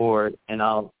bring it forward, and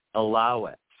I'll allow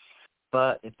it.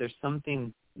 But if there's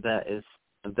something that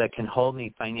can hold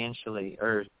me financially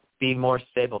or be more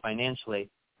stable financially,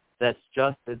 that's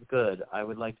just as good, I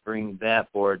would like to bring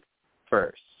that forward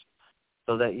first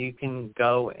so that you can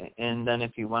go, and then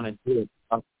if you want to do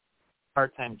a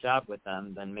part-time job with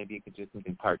them, then maybe you could do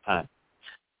something part-time.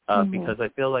 Because I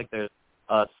feel like there's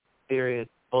a serious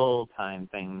full-time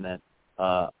thing that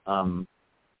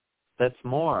that's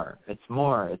more. It's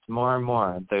more and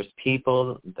more. There's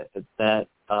people that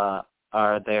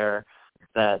are there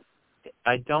that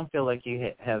I don't feel like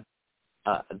you have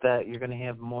that you're going to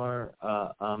have more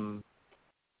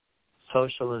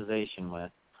socialization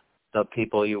with the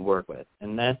people you work with,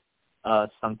 and that's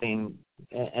something.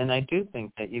 And I do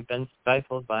think that you've been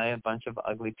stifled by a bunch of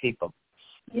ugly people.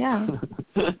 Yeah.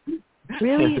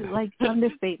 Really, like,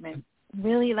 understatement.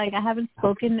 Really, like, I haven't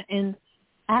spoken and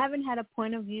I haven't had a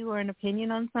point of view or an opinion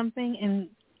on something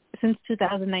since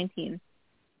 2019.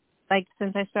 Like,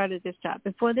 since I started this job.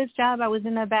 Before this job, I was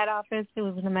in a bad office. It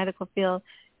was in the medical field.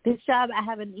 This job, I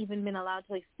haven't even been allowed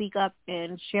to, like, speak up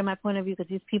and share my point of view because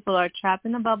these people are trapped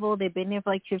in a bubble. They've been there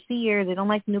for, like, 50 years. They don't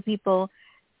like new people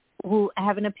who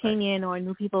have an opinion or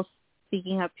new people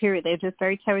speaking up, period. They're just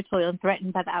very territorial and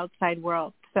threatened by the outside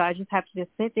world. So I just have to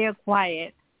just sit there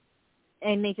quiet,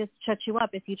 and they just shut you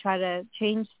up if you try to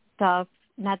change stuff.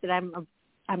 Not that I'm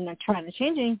not trying to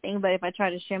change anything, but if I try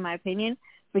to share my opinion,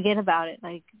 forget about it.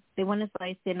 Like, they want to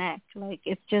slice their neck. Like,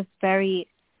 it's just very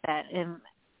sad. And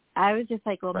I was just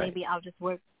like, well, maybe I'll just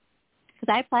work.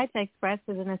 Because I applied to Express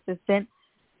as an assistant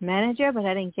manager, but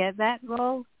I didn't get that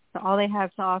role. So all they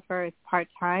have to offer is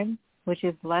part-time, which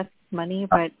is less money.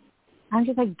 But I'm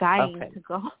just, like, dying to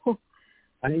go.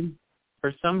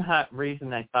 For some hot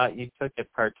reason, I thought you took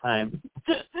it part-time.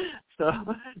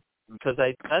 So, because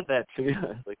I said that to you. I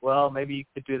was like, well, maybe you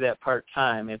could do that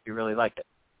part-time if you really like it.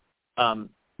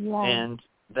 And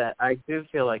that I do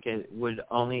feel like it would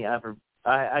only ever,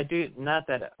 I do, not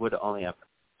that it would only ever,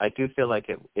 I do feel like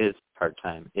it is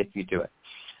part-time if you do it.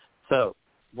 So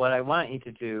what I want you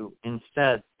to do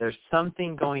instead, there's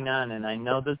something going on, and I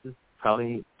know this is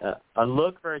probably a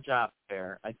look for a job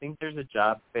fair. I think there's a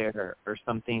job fair or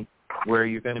something where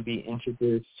you're going to be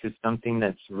introduced to something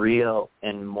that's real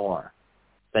and more.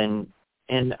 And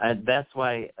that's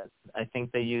why I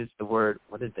think they used the word,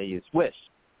 what did they use? Wish.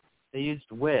 They used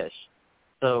wish.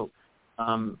 So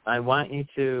I want you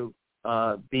to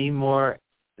be more,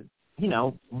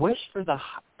 wish for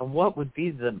what would be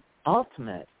the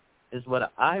ultimate is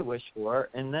what I wish for.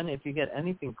 And then if you get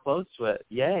anything close to it,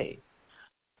 yay.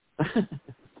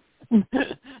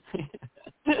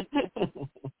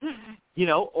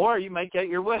 Or you might get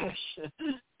your wish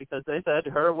because they said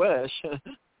her wish.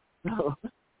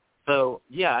 So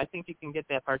yeah, I think you can get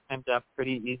that part-time job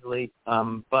pretty easily.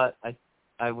 But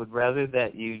I would rather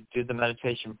that you do the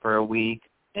meditation for a week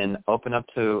and open up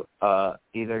to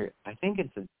either.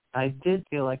 I did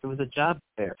feel like it was a job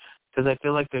fair because I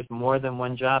feel like there's more than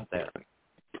one job there.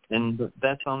 And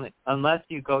that's only unless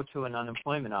you go to an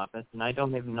unemployment office, and I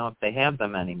don't even know if they have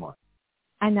them anymore.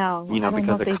 I know. I don't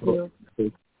know if they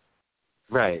do.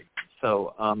 Right.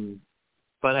 So,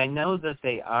 but I know that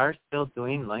they are still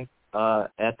doing, like,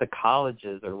 at the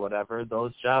colleges or whatever,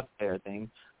 those job fair things.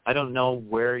 I don't know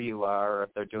where you are or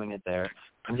if they're doing it there.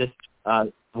 I'm just,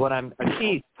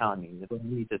 she's telling me what I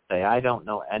need to say. I don't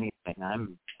know anything.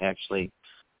 I'm actually,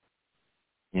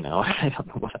 I don't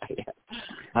know what I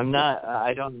am.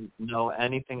 I don't know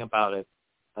anything about it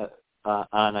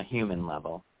on a human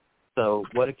level. So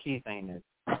what a key thing is,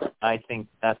 I think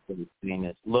that's what he's saying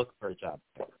is look for a job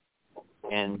fair.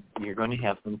 And you're going to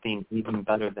have something even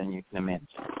better than you can imagine.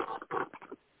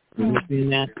 You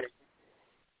understand that?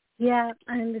 Yeah,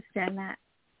 I understand that.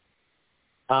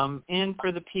 And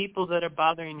for the people that are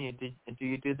bothering you, do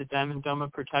you do the Diamond Dome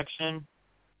of Protection?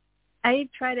 I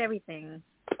tried everything,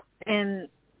 and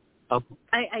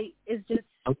it's just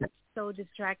so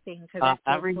distracting because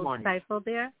I feel so stifled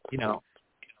there.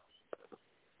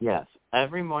 Yes,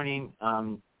 every morning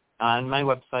on my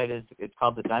website it's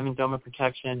called the Diamond Dome of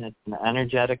Protection. It's an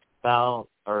energetic spell,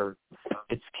 or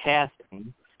it's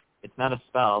casting. It's not a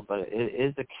spell, but it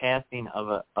is a casting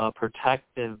of a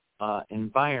protective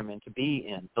environment to be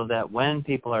in, so that when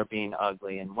people are being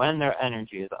ugly and when their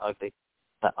energy is ugly,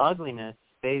 the ugliness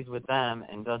stays with them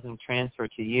and doesn't transfer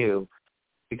to you,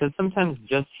 because sometimes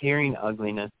just hearing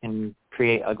ugliness can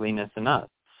create ugliness in us.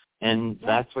 And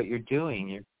that's what you're doing.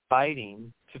 You're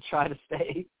fighting to try to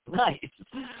stay nice.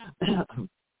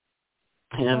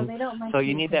 And so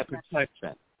you need that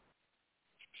protection.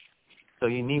 So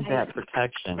you need that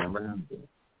protection around you.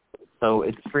 So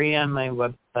it's free on my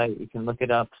website. You can look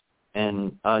it up.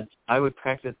 And I would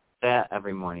practice that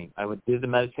every morning. I would do the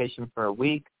meditation for a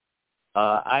week.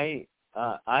 I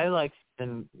like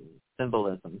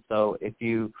symbolism. So if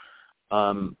you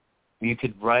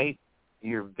could write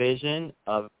your vision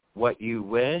of what you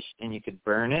wish, and you could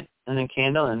burn it in a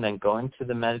candle, and then go into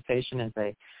the meditation and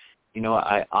say,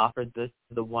 I offered this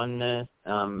to the oneness,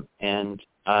 and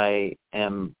I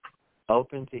am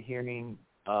open to hearing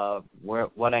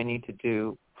what I need to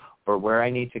do or where I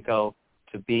need to go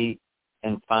to be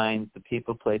and find the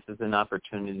people, places, and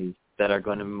opportunities that are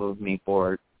going to move me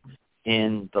forward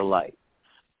in the light.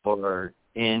 or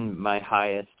in my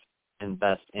highest and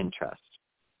best interest.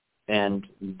 And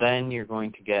then you're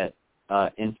going to get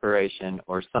inspiration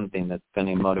or something that's going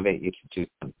to motivate you to do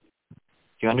something.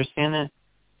 Do you understand that?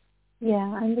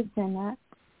 Yeah, I understand that.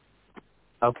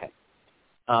 Okay.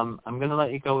 I'm going to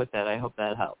let you go with that. I hope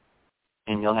that helps.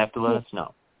 And you'll have to let us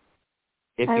know.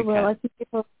 If I you will. can. I'll keep you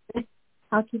posted.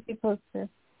 I'll keep you posted.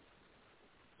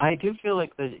 I do feel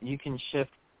like that you can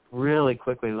shift really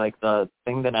quickly. Like the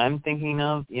thing that I'm thinking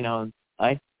of, you know,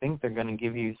 I think they're going to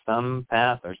give you some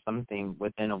path or something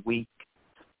within a week.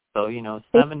 So, you know,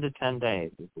 7 to 10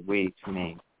 days is a week to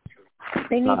me.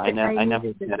 They need I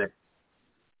never did it.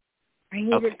 I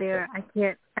hate it there. I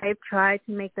can't. I've tried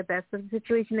to make the best of the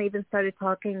situation. I even started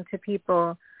talking to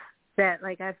people that,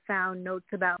 like, I've found notes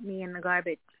about me in the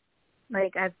garbage.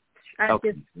 Like, I've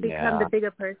just become the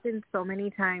bigger person so many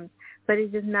times, but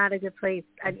it's just not a good place.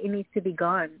 It needs to be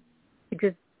gone.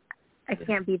 I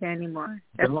can't be there anymore.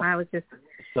 That's why I was just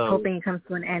hoping it comes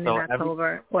to an end in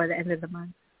October or the end of the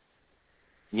month.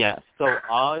 Yeah, so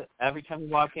every time you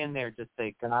walk in there, just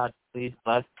say, God, please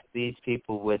bless these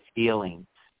people with healing.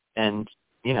 And,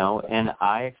 you know, and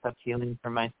I accept healing for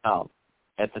myself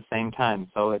at the same time.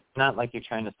 So it's not like you're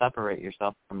trying to separate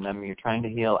yourself from them. You're trying to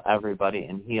heal everybody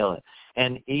and heal it.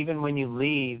 And even when you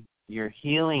leave, your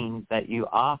healing that you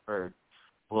offered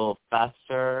will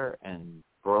fester and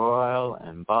broil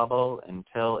and bubble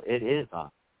until it is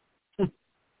off.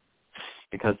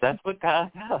 Because that's what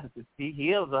God does. He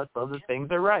heals us so that things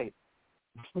are right.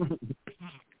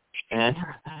 And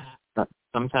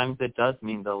sometimes it does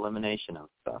mean the elimination of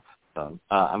stuff. So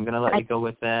I'm going to let you go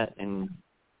with that, and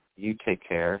you take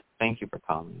care. Thank you for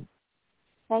calling.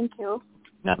 Thank you.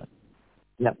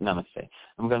 Namaste.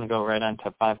 I'm going to go right on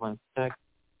to 516.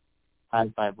 Hi,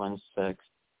 516.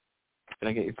 Can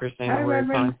I get your first name and where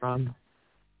you're calling from?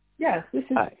 Yes, this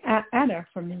is Anna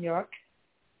from New York.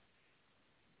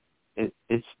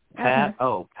 It's Pat.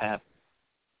 Oh, Pat.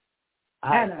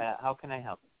 Hi, Anna. Pat. How can I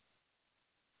help?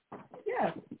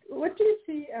 Yeah. What do you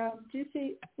see? Do you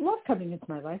see love coming into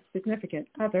my life? Significant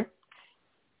other.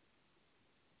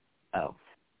 Oh.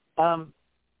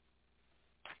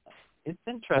 It's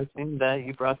interesting that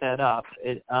you brought that up.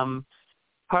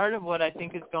 Part of what I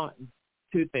think is going.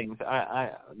 Two things.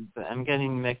 I'm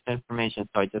getting mixed information,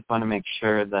 so I just want to make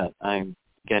sure that I'm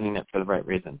getting it for the right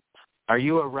reason. Are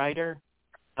you a writer?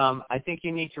 I think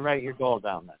you need to write your goal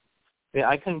down then.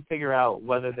 I couldn't figure out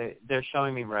whether they're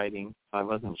showing me writing. I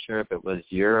wasn't sure if it was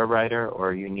you're a writer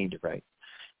or you need to write.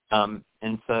 And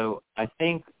so I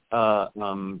think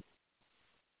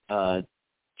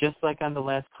just like on the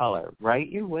last caller, write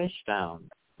your wish down.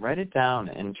 Write it down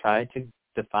and try to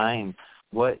define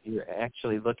what you're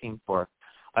actually looking for.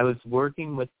 I was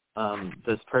working with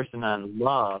this person on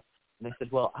love, and they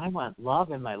said, well, I want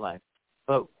love in my life.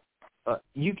 But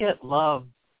you get love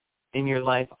in your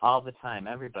life all the time.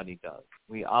 Everybody does.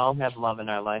 We all have love in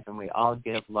our life, and we all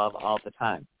give love all the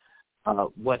time.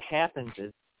 What happens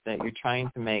is that you're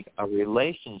trying to make a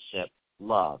relationship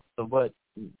love. So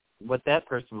what that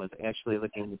person was actually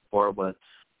looking for was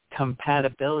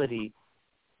compatibility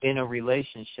in a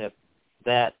relationship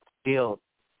that feels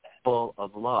full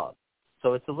of love.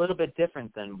 So it's a little bit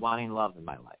different than wanting love in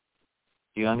my life.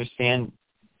 Do you understand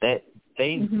that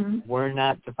they were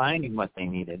not defining what they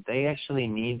needed? They actually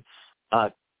need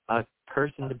a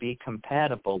person to be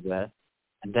compatible with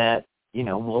that, you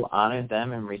know, will honor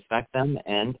them and respect them.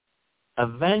 And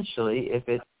eventually, if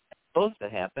it's supposed to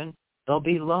happen, there'll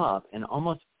be love. And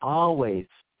almost always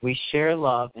we share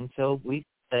love until we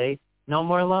say no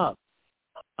more love.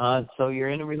 So you're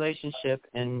in a relationship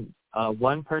and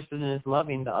one person is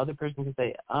loving, the other person can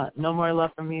say, no more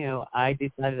love from you. I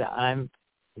decided that I'm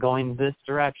going this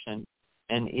direction.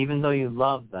 And even though you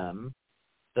love them,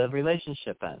 the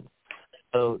relationship ends.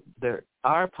 So there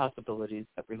are possibilities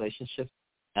that relationships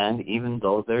end even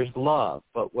though there's love.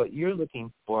 But what you're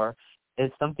looking for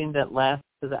is something that lasts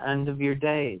to the end of your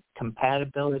days,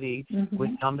 compatibility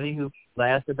with somebody who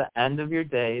lasts to the end of your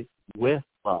days with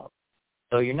love.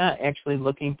 So you're not actually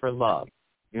looking for love.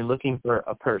 You're looking for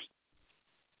a person.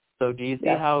 So do you see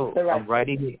how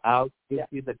writing it out gives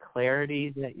you the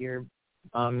clarity that you're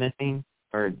missing,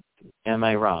 or am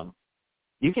I wrong?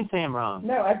 You can say I'm wrong.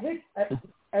 No,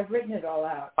 I've written it all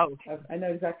out. Oh. I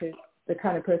know exactly the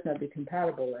kind of person I'd be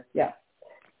compatible with. Yeah.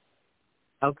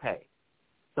 Okay.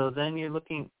 So then you're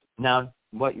looking now.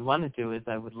 What you want to do is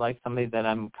I would like somebody that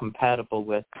I'm compatible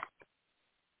with,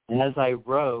 as I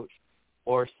wrote,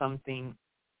 or something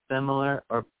similar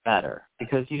or better,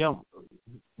 because you don't.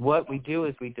 What we do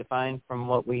is we define from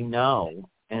what we know,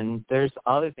 and there's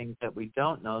other things that we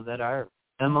don't know that are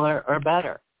similar or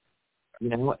better.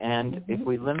 And if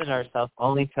we limit ourselves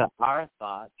only to our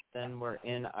thoughts, then we're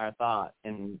in our thought,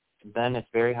 and then it's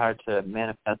very hard to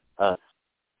manifest a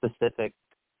specific,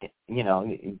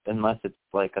 unless it's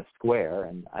like a square,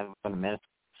 and I'm going to manifest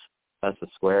a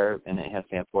square, and it has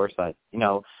to have 4 sides.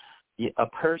 A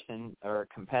person or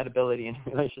compatibility in a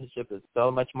relationship is so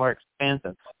much more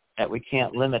expansive that we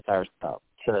can't limit ourselves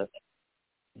to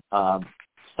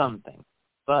something.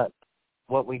 But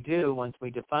what we do once we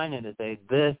define it is say,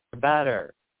 this or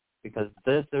better, because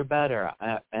this or better,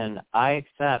 and I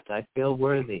accept, I feel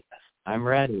worthy, I'm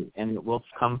ready, and it will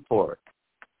come forth.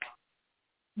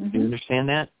 Do you understand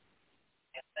that?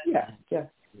 Yeah.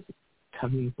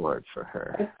 Coming forward for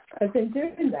her. I've been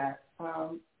doing that.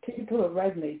 People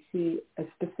around me see a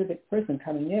specific person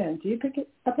coming in. Do you pick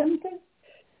up anything?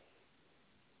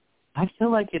 I feel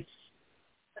like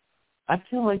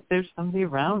there's somebody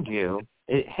around you.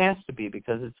 It has to be,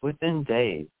 because it's within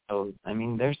days. So,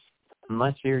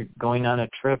 unless you're going on a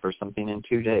trip or something in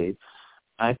 2 days,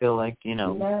 I feel like,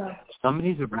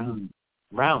 somebody's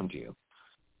around you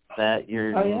that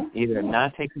you're either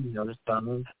not taking notice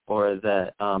of, or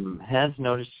that has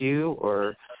noticed you,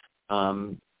 or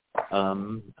I'm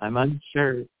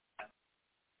unsure.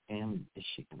 And is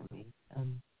she going to meet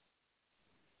them?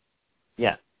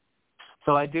 Yeah.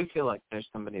 So I do feel like there's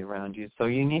somebody around you. So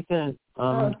you need to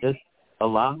just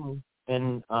allow,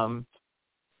 and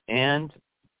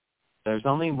there's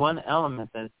only one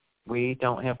element that we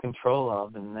don't have control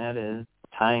of, and that is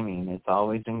timing. It's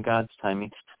always in God's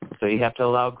timing. So you have to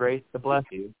allow grace to bless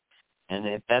you. And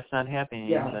if that's not happening,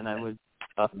 then I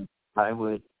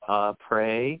would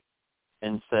pray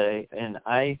and say, and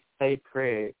I say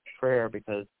prayer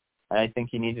because I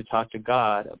think you need to talk to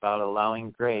God about allowing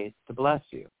grace to bless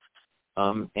you.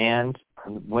 And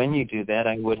when you do that,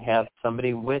 I would have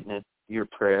somebody witness your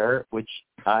prayer, which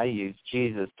I use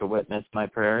Jesus to witness my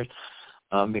prayers,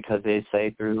 because they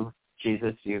say through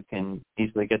Jesus you can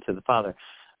easily get to the Father.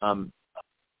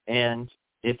 And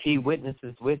if he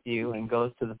witnesses with you and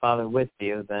goes to the Father with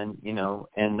you, then,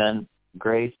 and then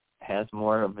grace has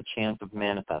more of a chance of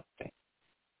manifesting.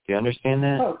 Do you understand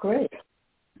that? Oh, great.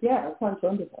 Yeah, that sounds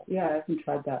wonderful. Yeah, I haven't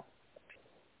tried that.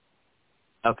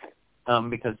 Okay.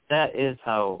 Because that is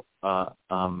how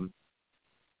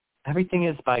everything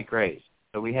is by grace.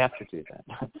 So we have to do that.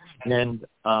 And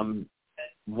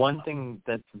one thing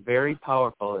that's very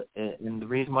powerful, and the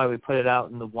reason why we put it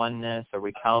out in the oneness, or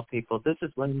we tell people this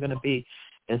is what I'm going to be,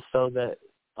 is so that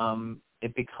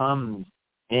it becomes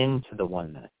into the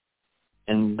oneness.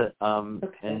 And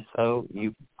and so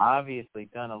you've obviously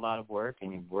done a lot of work,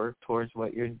 and you've worked towards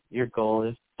what your goal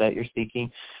is that you're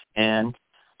seeking, and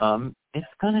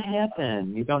it's going to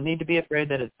happen. You don't need to be afraid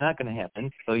that it's not going to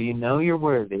happen. So you're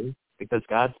worthy, because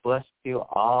God's blessed you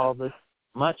all this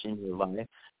much in your life.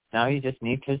 Now you just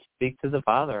need to speak to the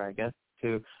Father, I guess,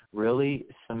 to really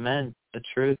cement the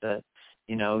truth that,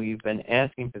 you've been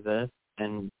asking for this,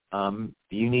 and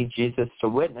you need Jesus to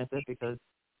witness it, because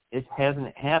it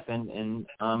hasn't happened, and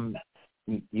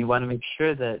you want to make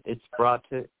sure that it's brought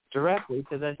directly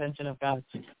to the attention of God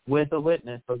with a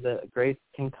witness, so that grace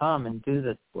can come and do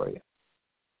this for you.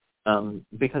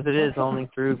 Because it is only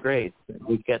through grace that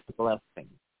we get the blessing.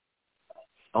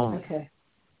 Only. Okay.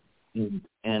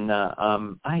 And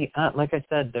I like I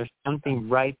said, there's something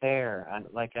right there.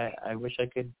 I wish I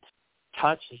could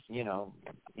touch,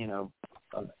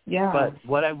 But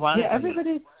what I want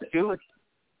to do is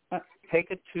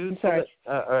take a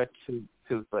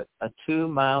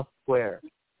 2-mile square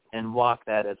and walk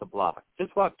that as a block.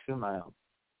 Just walk 2 miles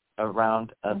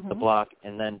around the block,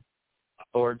 and then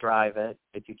or drive it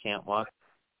if you can't walk,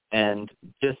 and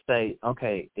just say,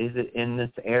 okay, is it in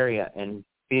this area? And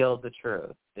feel the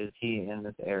truth. Is he in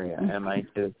this area? Am I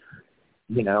to,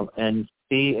 and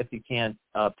see if you can't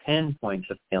pinpoint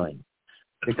the feeling.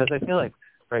 Because I feel like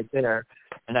right there,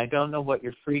 and I don't know what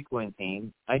you're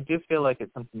frequenting. I do feel like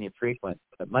it's something you frequent.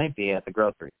 It might be at the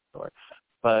grocery store,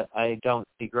 but I don't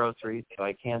see groceries, so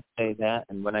I can't say that.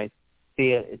 And when I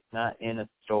see it, it's not in a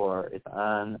store. It's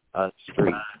on a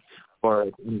street, or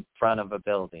it's in front of a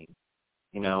building.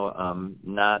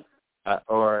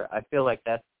 Or I feel like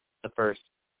that's the first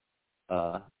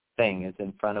thing, is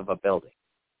in front of a building.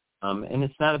 And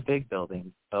it's not a big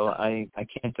building, so I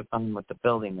can't define what the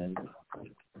building is.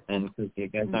 And because you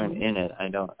guys aren't in it, I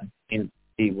can't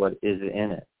see what is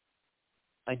in it.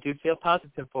 I do feel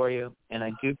positive for you, and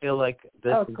I do feel like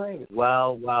this is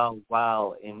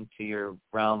well into your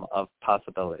realm of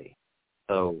possibility.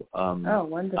 So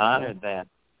honor that.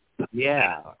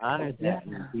 Yeah, honor that,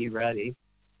 and be ready.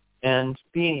 And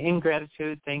be in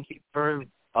gratitude. Thank you for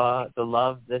the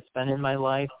love that's been in my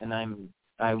life, and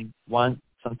I want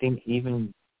something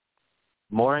even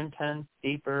more intense,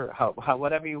 deeper, how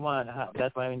whatever you want.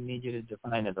 That's why I need you to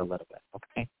define it a little bit,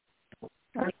 okay?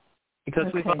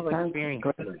 Because we've all experienced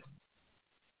it.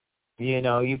 You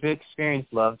know, you've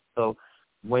experienced love, so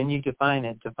when you define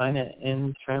it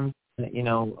in terms, you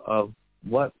know, of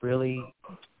what really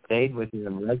stayed with you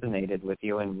and resonated with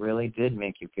you and really did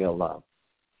make you feel love.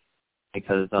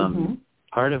 Because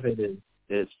part of it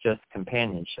is just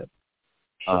companionship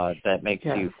that makes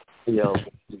you feel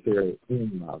you're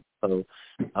in love. So,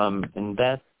 and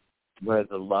that's where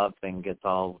the love thing gets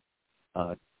all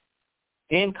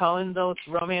in calling those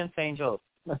romance angels.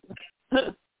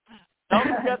 Don't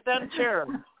forget them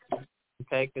cherubs.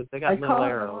 Okay, because they got little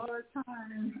arrows. All the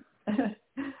time.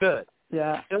 Good.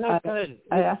 Yeah. Good.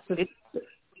 I asked it.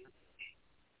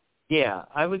 Yeah,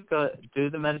 I would go do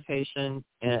the meditation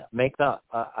and make the.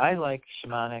 I like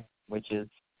shamanic, which is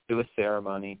do a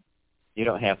ceremony. You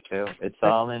don't have to. It's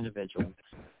all individual.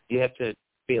 You have to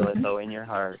feel it though in your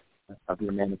heart of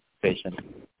your manifestation.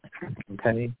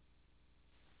 Okay.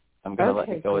 I'm gonna let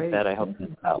you go with that. I hope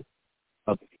that helps.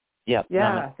 Okay. Yeah.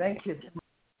 Yeah. Thank you.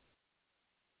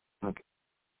 Okay.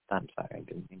 I'm sorry. I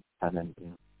didn't mean to cut in.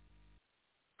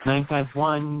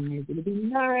 951, you're going to be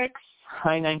next.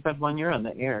 Hi, 951, you're on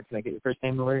the air. Can I get your first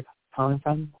name and where you're calling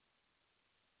from?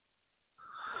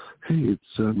 Hey, it's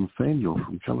Nathaniel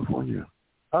from California.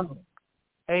 Oh.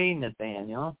 Hey,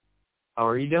 Nathaniel. How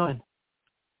are you doing?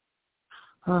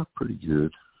 Pretty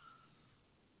good.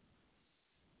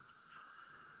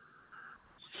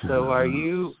 So are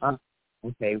you,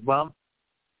 okay, well,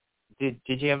 did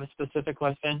you have a specific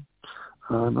question?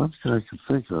 Not that I can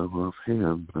think of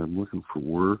offhand, but I'm looking for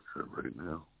work right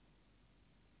now.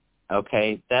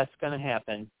 Okay, that's going to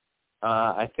happen.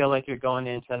 I feel like you're going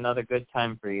into another good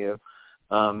time for you.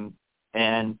 And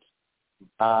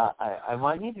I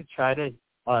want you to try to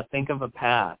think of a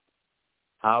path,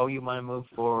 how you want to move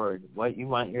forward, what you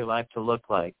want your life to look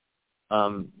like.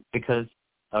 Because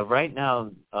right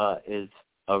now is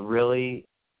a really,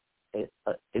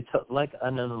 it's like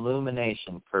an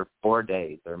illumination for 4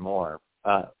 days or more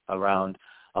around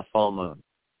a full moon.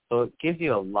 So it gives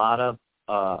you a lot of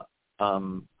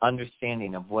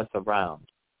understanding of what's around.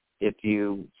 If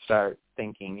you start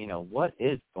thinking, you know, what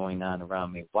is going on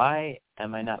around me? Why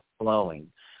am I not flowing?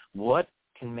 What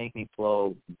can make me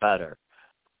flow better?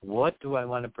 What do I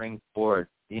want to bring forward,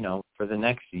 you know, for the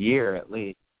next year at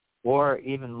least, or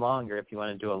even longer if you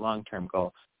want to do a long-term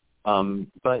goal.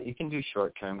 But you can do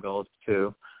short-term goals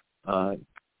too.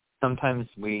 Sometimes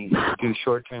we do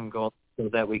short-term goals so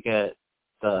that we get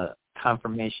the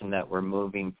confirmation that we're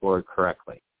moving forward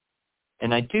correctly.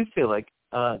 And I do feel like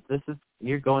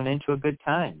you're going into a good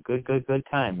time, good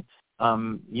time.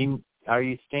 Are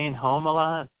you staying home a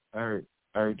lot, or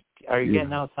are you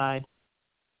getting outside?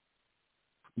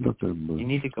 Not that much. You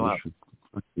need to go out.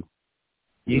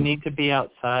 You need to be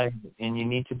outside, and you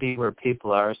need to be where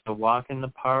people are. So walk in the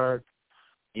park.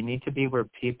 You need to be where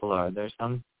people are. There's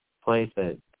some place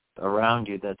that around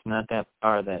you that's not that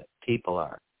far that people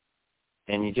are,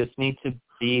 and you just need to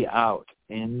be out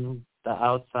in the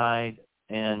outside.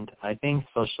 And I think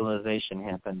socialization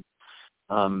happens.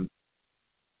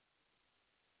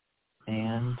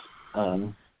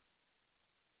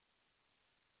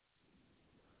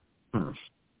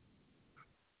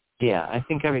 Yeah, I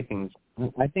think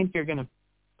I think you're going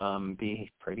to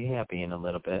be pretty happy in a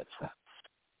little bit,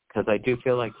 because I do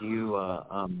feel like you,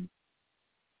 I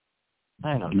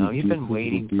don't know, you've been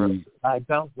waiting I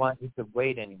don't want you to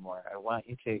wait anymore. I want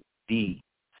you to be.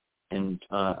 And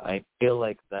I feel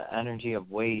like the energy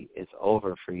of wait is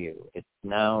over for you. It's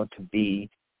now to be,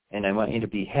 and I want you to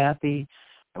be happy.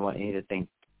 I want you to think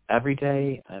every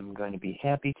day, I'm going to be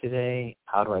happy today.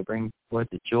 How do I bring forth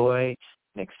the joy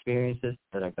and experiences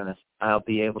that I'll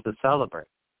be able to celebrate?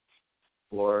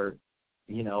 Or,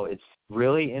 you know, it's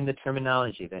really in the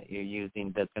terminology that you're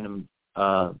using that's going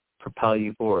to propel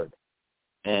you forward.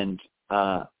 And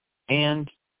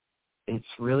it's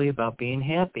really about being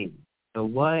happy. So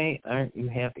why aren't you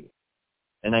happy?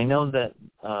 And I know that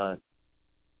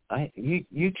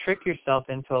you trick yourself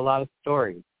into a lot of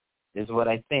stories, is what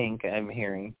I think I'm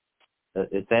hearing.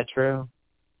 Is that true?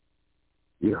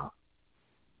 Yeah.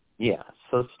 Yeah.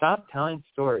 So stop telling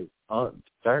stories.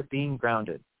 Start being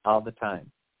grounded all the time.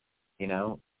 You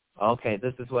know, okay,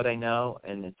 this is what I know,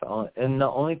 and the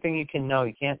only thing you can know,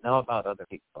 you can't know about other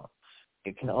people.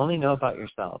 You can only know about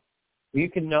yourself. You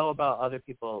can know about other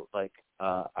people, like,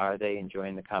 are they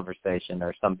enjoying the conversation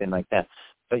or something like that.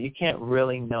 But you can't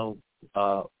really know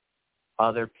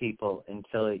other people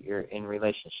until you're in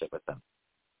relationship with them.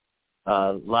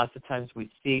 lots of times we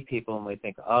see people and we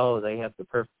think, oh, they have the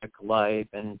perfect life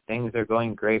and things are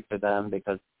going great for them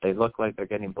because they look like they're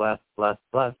getting blessed, but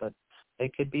they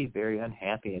could be very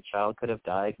unhappy. A child could have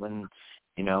died when,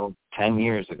 10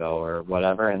 years ago or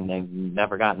whatever, and they've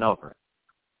never gotten over it.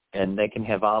 And they can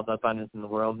have all the abundance in the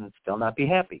world and still not be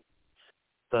happy.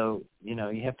 So, you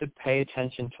have to pay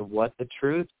attention to what the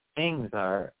true things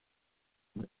are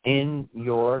in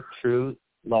your true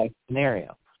life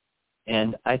scenario.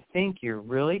 And I think you're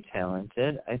really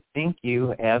talented. I think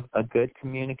you have a good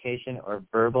communication or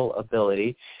verbal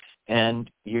ability, and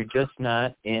you're just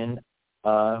not in,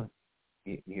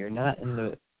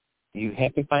 you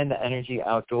have to find the energy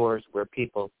outdoors where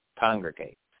people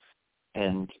congregate.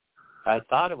 And I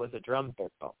thought it was a drum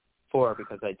circle before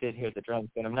because I did hear the drums,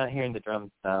 but I'm not hearing the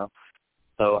drums now.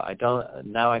 So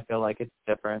now I feel like it's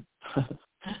different.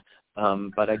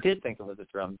 But I did think it was a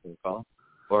drum circle,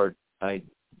 so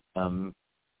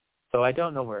I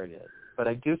don't know where it is, but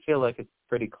I do feel like it's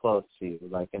pretty close to you,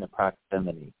 like in a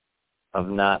proximity of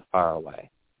not far away.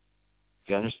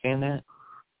 Do you understand that?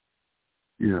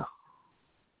 Yeah.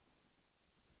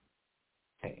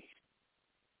 Okay,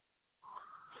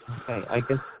 I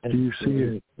guess. Do you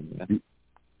see it?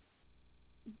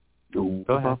 Go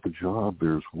about ahead. The job,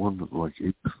 there's one that's like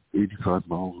 85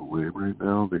 miles away right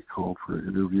now. They called for an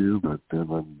interview, but then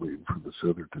I'm waiting for this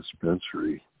other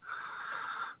dispensary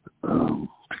to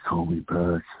call me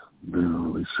back.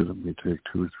 They said it may take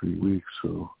 2 or 3 weeks,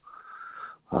 so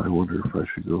I wonder if I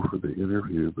should go for the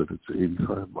interview, but it's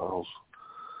 85 miles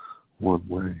one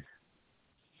way.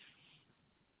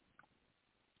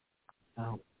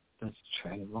 Oh, let's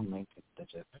try. We'll make it the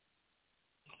difference.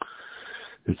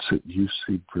 It's at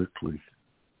UC Berkeley,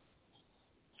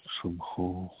 some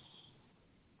hall.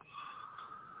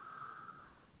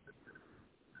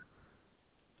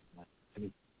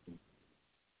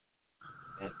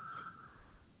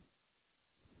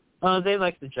 They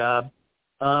like the job.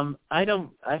 I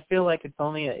feel like it's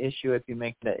only an issue if you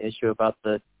make it an issue about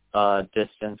the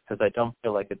distance, because I don't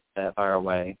feel like it's that far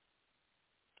away.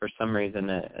 For some reason,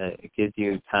 it gives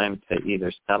you time to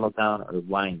either settle down or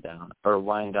wind up.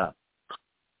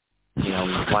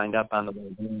 Wind up on the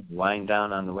way home, wind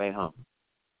down on the way home.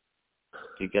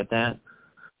 Do you get that?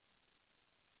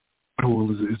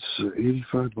 Well, it's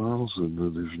 85 miles, and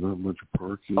there's not much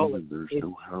parking, and there's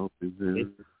no housing there.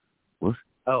 What?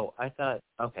 Oh, I thought,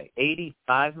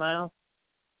 85 miles?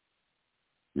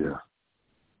 Yeah.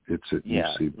 It's at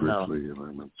UC Berkeley, and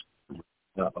I'm at...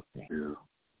 Oh, okay. Yeah.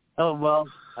 Oh, well,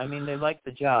 I mean, they like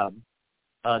the job.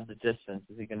 The distance,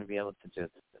 is he going to be able to do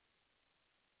this?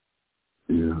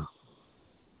 Yeah.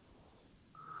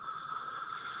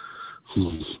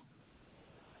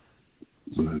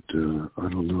 But I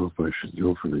don't know if I should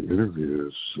go for the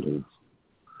interviews. I've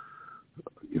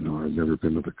never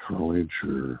been to the college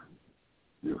or,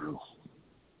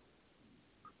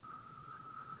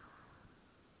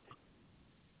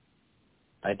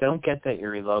 I don't get that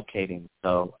you're relocating,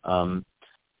 so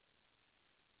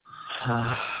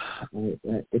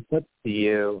it's up to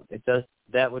you.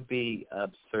 That would be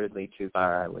absurdly too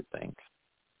far, I would think,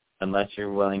 unless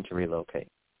you're willing to relocate.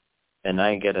 And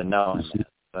I get a no on that.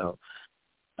 So,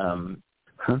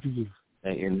 how do you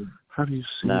see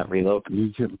not relocating?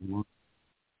 me get along?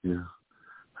 Yeah.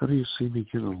 How do you see me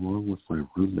get along with my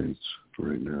roommates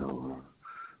right now,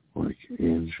 like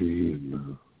Angie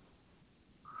and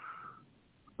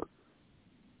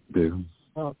Ben?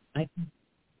 Well, I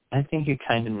think you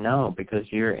kind of know because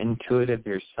you're intuitive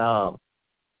yourself.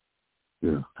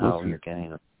 Yeah. How you're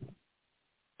getting it.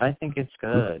 I think it's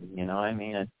good. I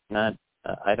mean, it's not.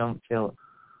 I don't feel.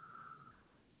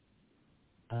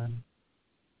 I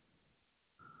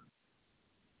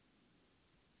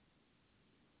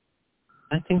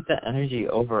think the energy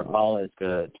overall is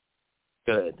good.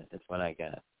 Good is what I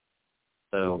get.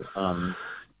 So,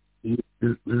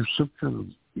 there's some kind of,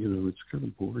 it's kind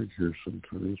of boring here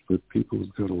sometimes, but people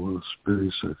have got a lot of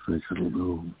space, I think. I don't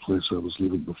know, the place I was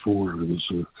living before, it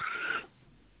was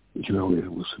it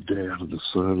was a dad and a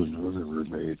son and another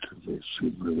roommate, and they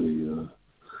seem really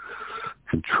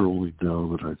controlling now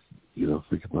that I,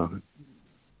 think about it.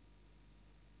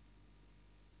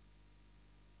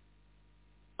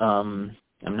 I'm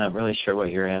not really sure what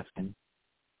you're asking.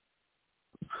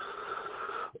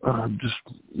 Just,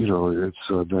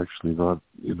 it's actually not,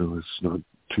 it's not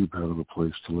too bad of a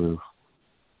place to live.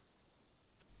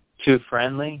 Too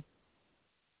friendly?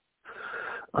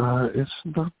 It's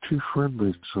not too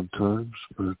friendly sometimes,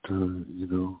 but,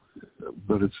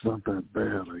 but it's not that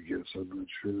bad, I guess. I'm not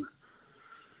sure.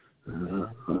 I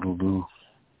don't know.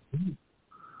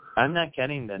 I'm not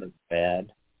getting that it's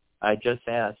bad. I just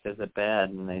asked, is it bad?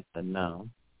 And they said no.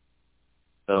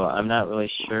 So I'm not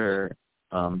really sure.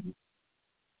 The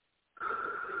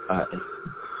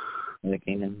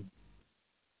kingdom.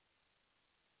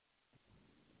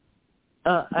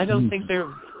 I don't think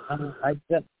they're. I'm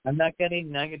not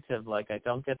getting negative. Like I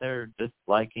don't get they're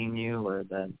disliking you or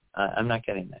that. I'm not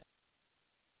getting that.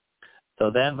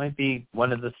 So that might be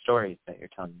one of the stories that you're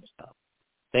telling yourself.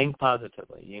 Think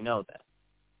positively. You know that.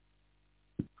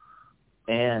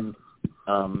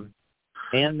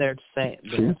 And they're saying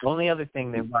the only other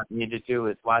thing they want you to do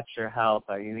is watch your health.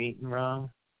 Are you eating wrong?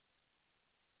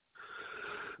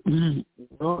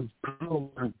 Well,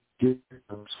 I'm getting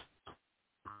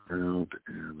around,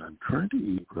 and I'm trying to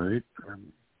eat right.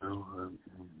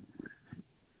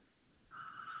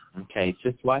 Okay,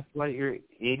 just watch what you're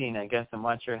eating, I guess, and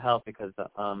watch your health because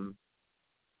I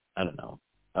don't know.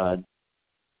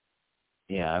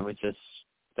 Yeah, I would just.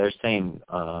 They're saying.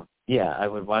 Yeah, I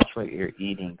would watch what you're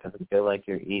eating because I feel like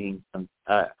you're eating some.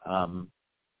 I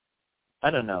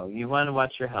don't know. You want to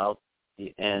watch your health,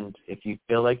 and if you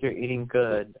feel like you're eating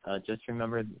good, just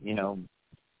remember,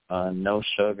 no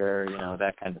sugar,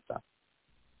 that kind of stuff.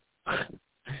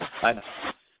 I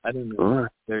don't know.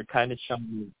 They're kind of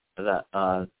showing that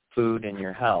food in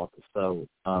your health, so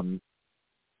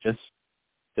just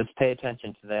pay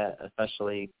attention to that,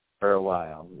 especially for a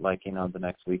while, like the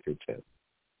next week or two.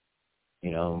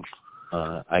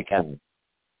 I can.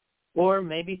 Or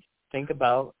maybe think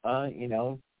about,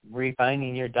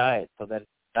 refining your diet so that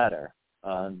it's better.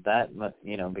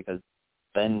 Because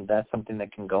then that's something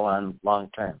that can go on long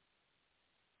term.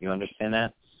 You understand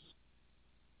that?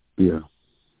 Yeah.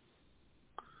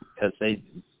 Because they,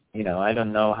 I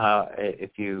don't know how,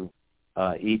 if you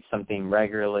eat something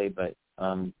regularly, but,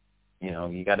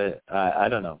 you got to, I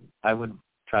don't know. I would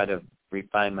try to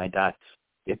refine my diet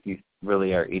if you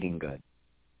really are eating good.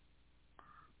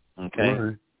 Okay.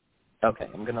 Right. Okay,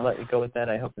 I'm going to let you go with that.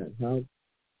 I hope it helps.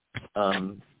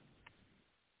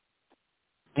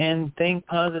 And think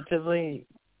positively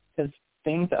because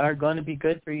things are going to be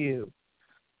good for you.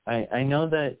 I know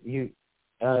that you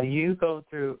go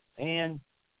through, and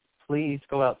please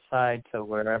go outside to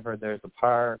wherever there's a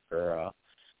park or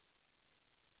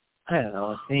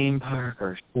a theme park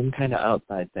or some kind of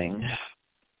outside thing.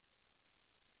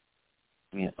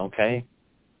 Yeah, okay.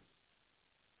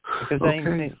 Because I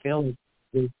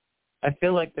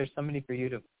feel like there's somebody for you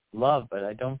to love, but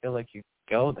I don't feel like you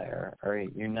go there or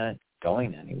you're not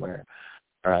going anywhere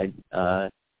or to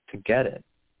get it.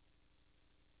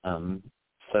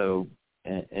 So,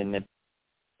 and if,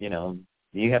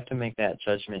 you have to make that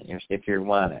judgment if you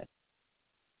want it.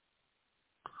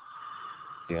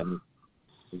 You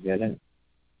get it?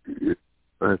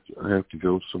 I have to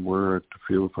go somewhere to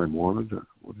feel if I wanted it.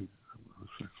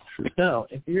 No,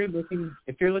 if you're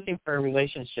looking for a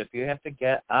relationship, you have to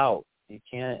get out. You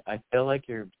can't. I feel like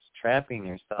you're trapping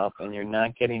yourself and you're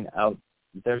not getting out.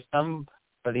 There's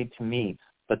somebody to meet,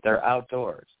 but they're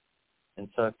outdoors, and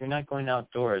so if you're not going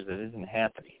outdoors, it isn't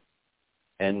happening.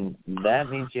 And that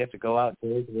means you have to go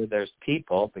outdoors where there's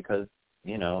people because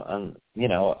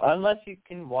unless you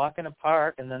can walk in a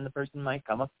park and then the person might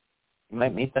come up, you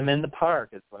might meet them in the park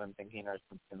is what I'm thinking or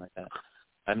something like that.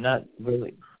 I'm not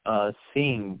really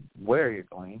seeing where you're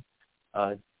going.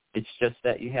 It's just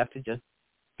that you have to just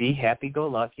be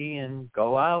happy-go-lucky and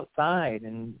go outside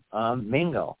and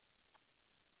mingle.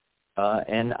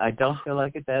 And I don't feel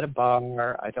like it's at a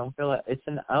bar. I don't feel like it's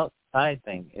an outside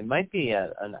thing. It might be a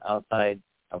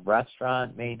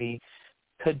restaurant maybe.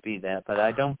 Could be that, but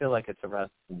I don't feel like it's a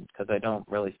restaurant because I don't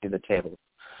really see the tables.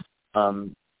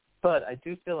 But I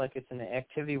do feel like it's an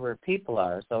activity where people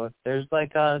are. So if there's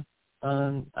like a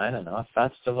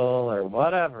festival or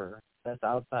whatever that's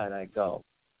outside, I go.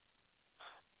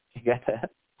 You get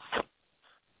that?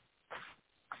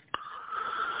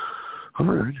 All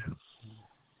right.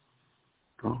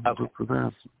 I'll Okay. look for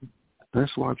that.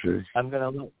 Thanks a lot, Jay. I'm gonna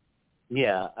look.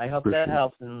 Yeah, I hope that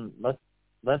helps, and let's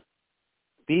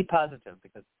be positive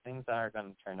because things are going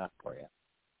to turn up for you.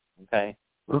 Okay.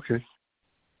 Okay.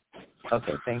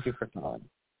 Okay. Thank you for calling.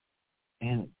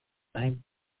 And I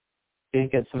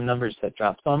did get some numbers that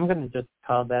dropped, so I'm going to just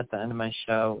call that the end of my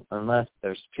show, unless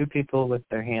there's two people with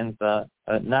their hands up,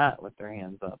 not with their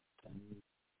hands up.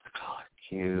 Caller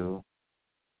queue.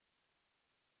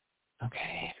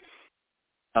 Okay.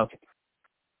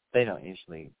 They don't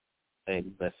usually. They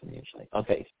listen usually.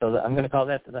 Okay, so I'm going to call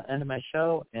that to the end of my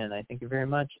show, and I thank you very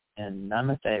much. And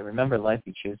namaste. Remember, life,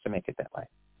 you choose to make it that way.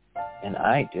 And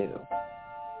I do.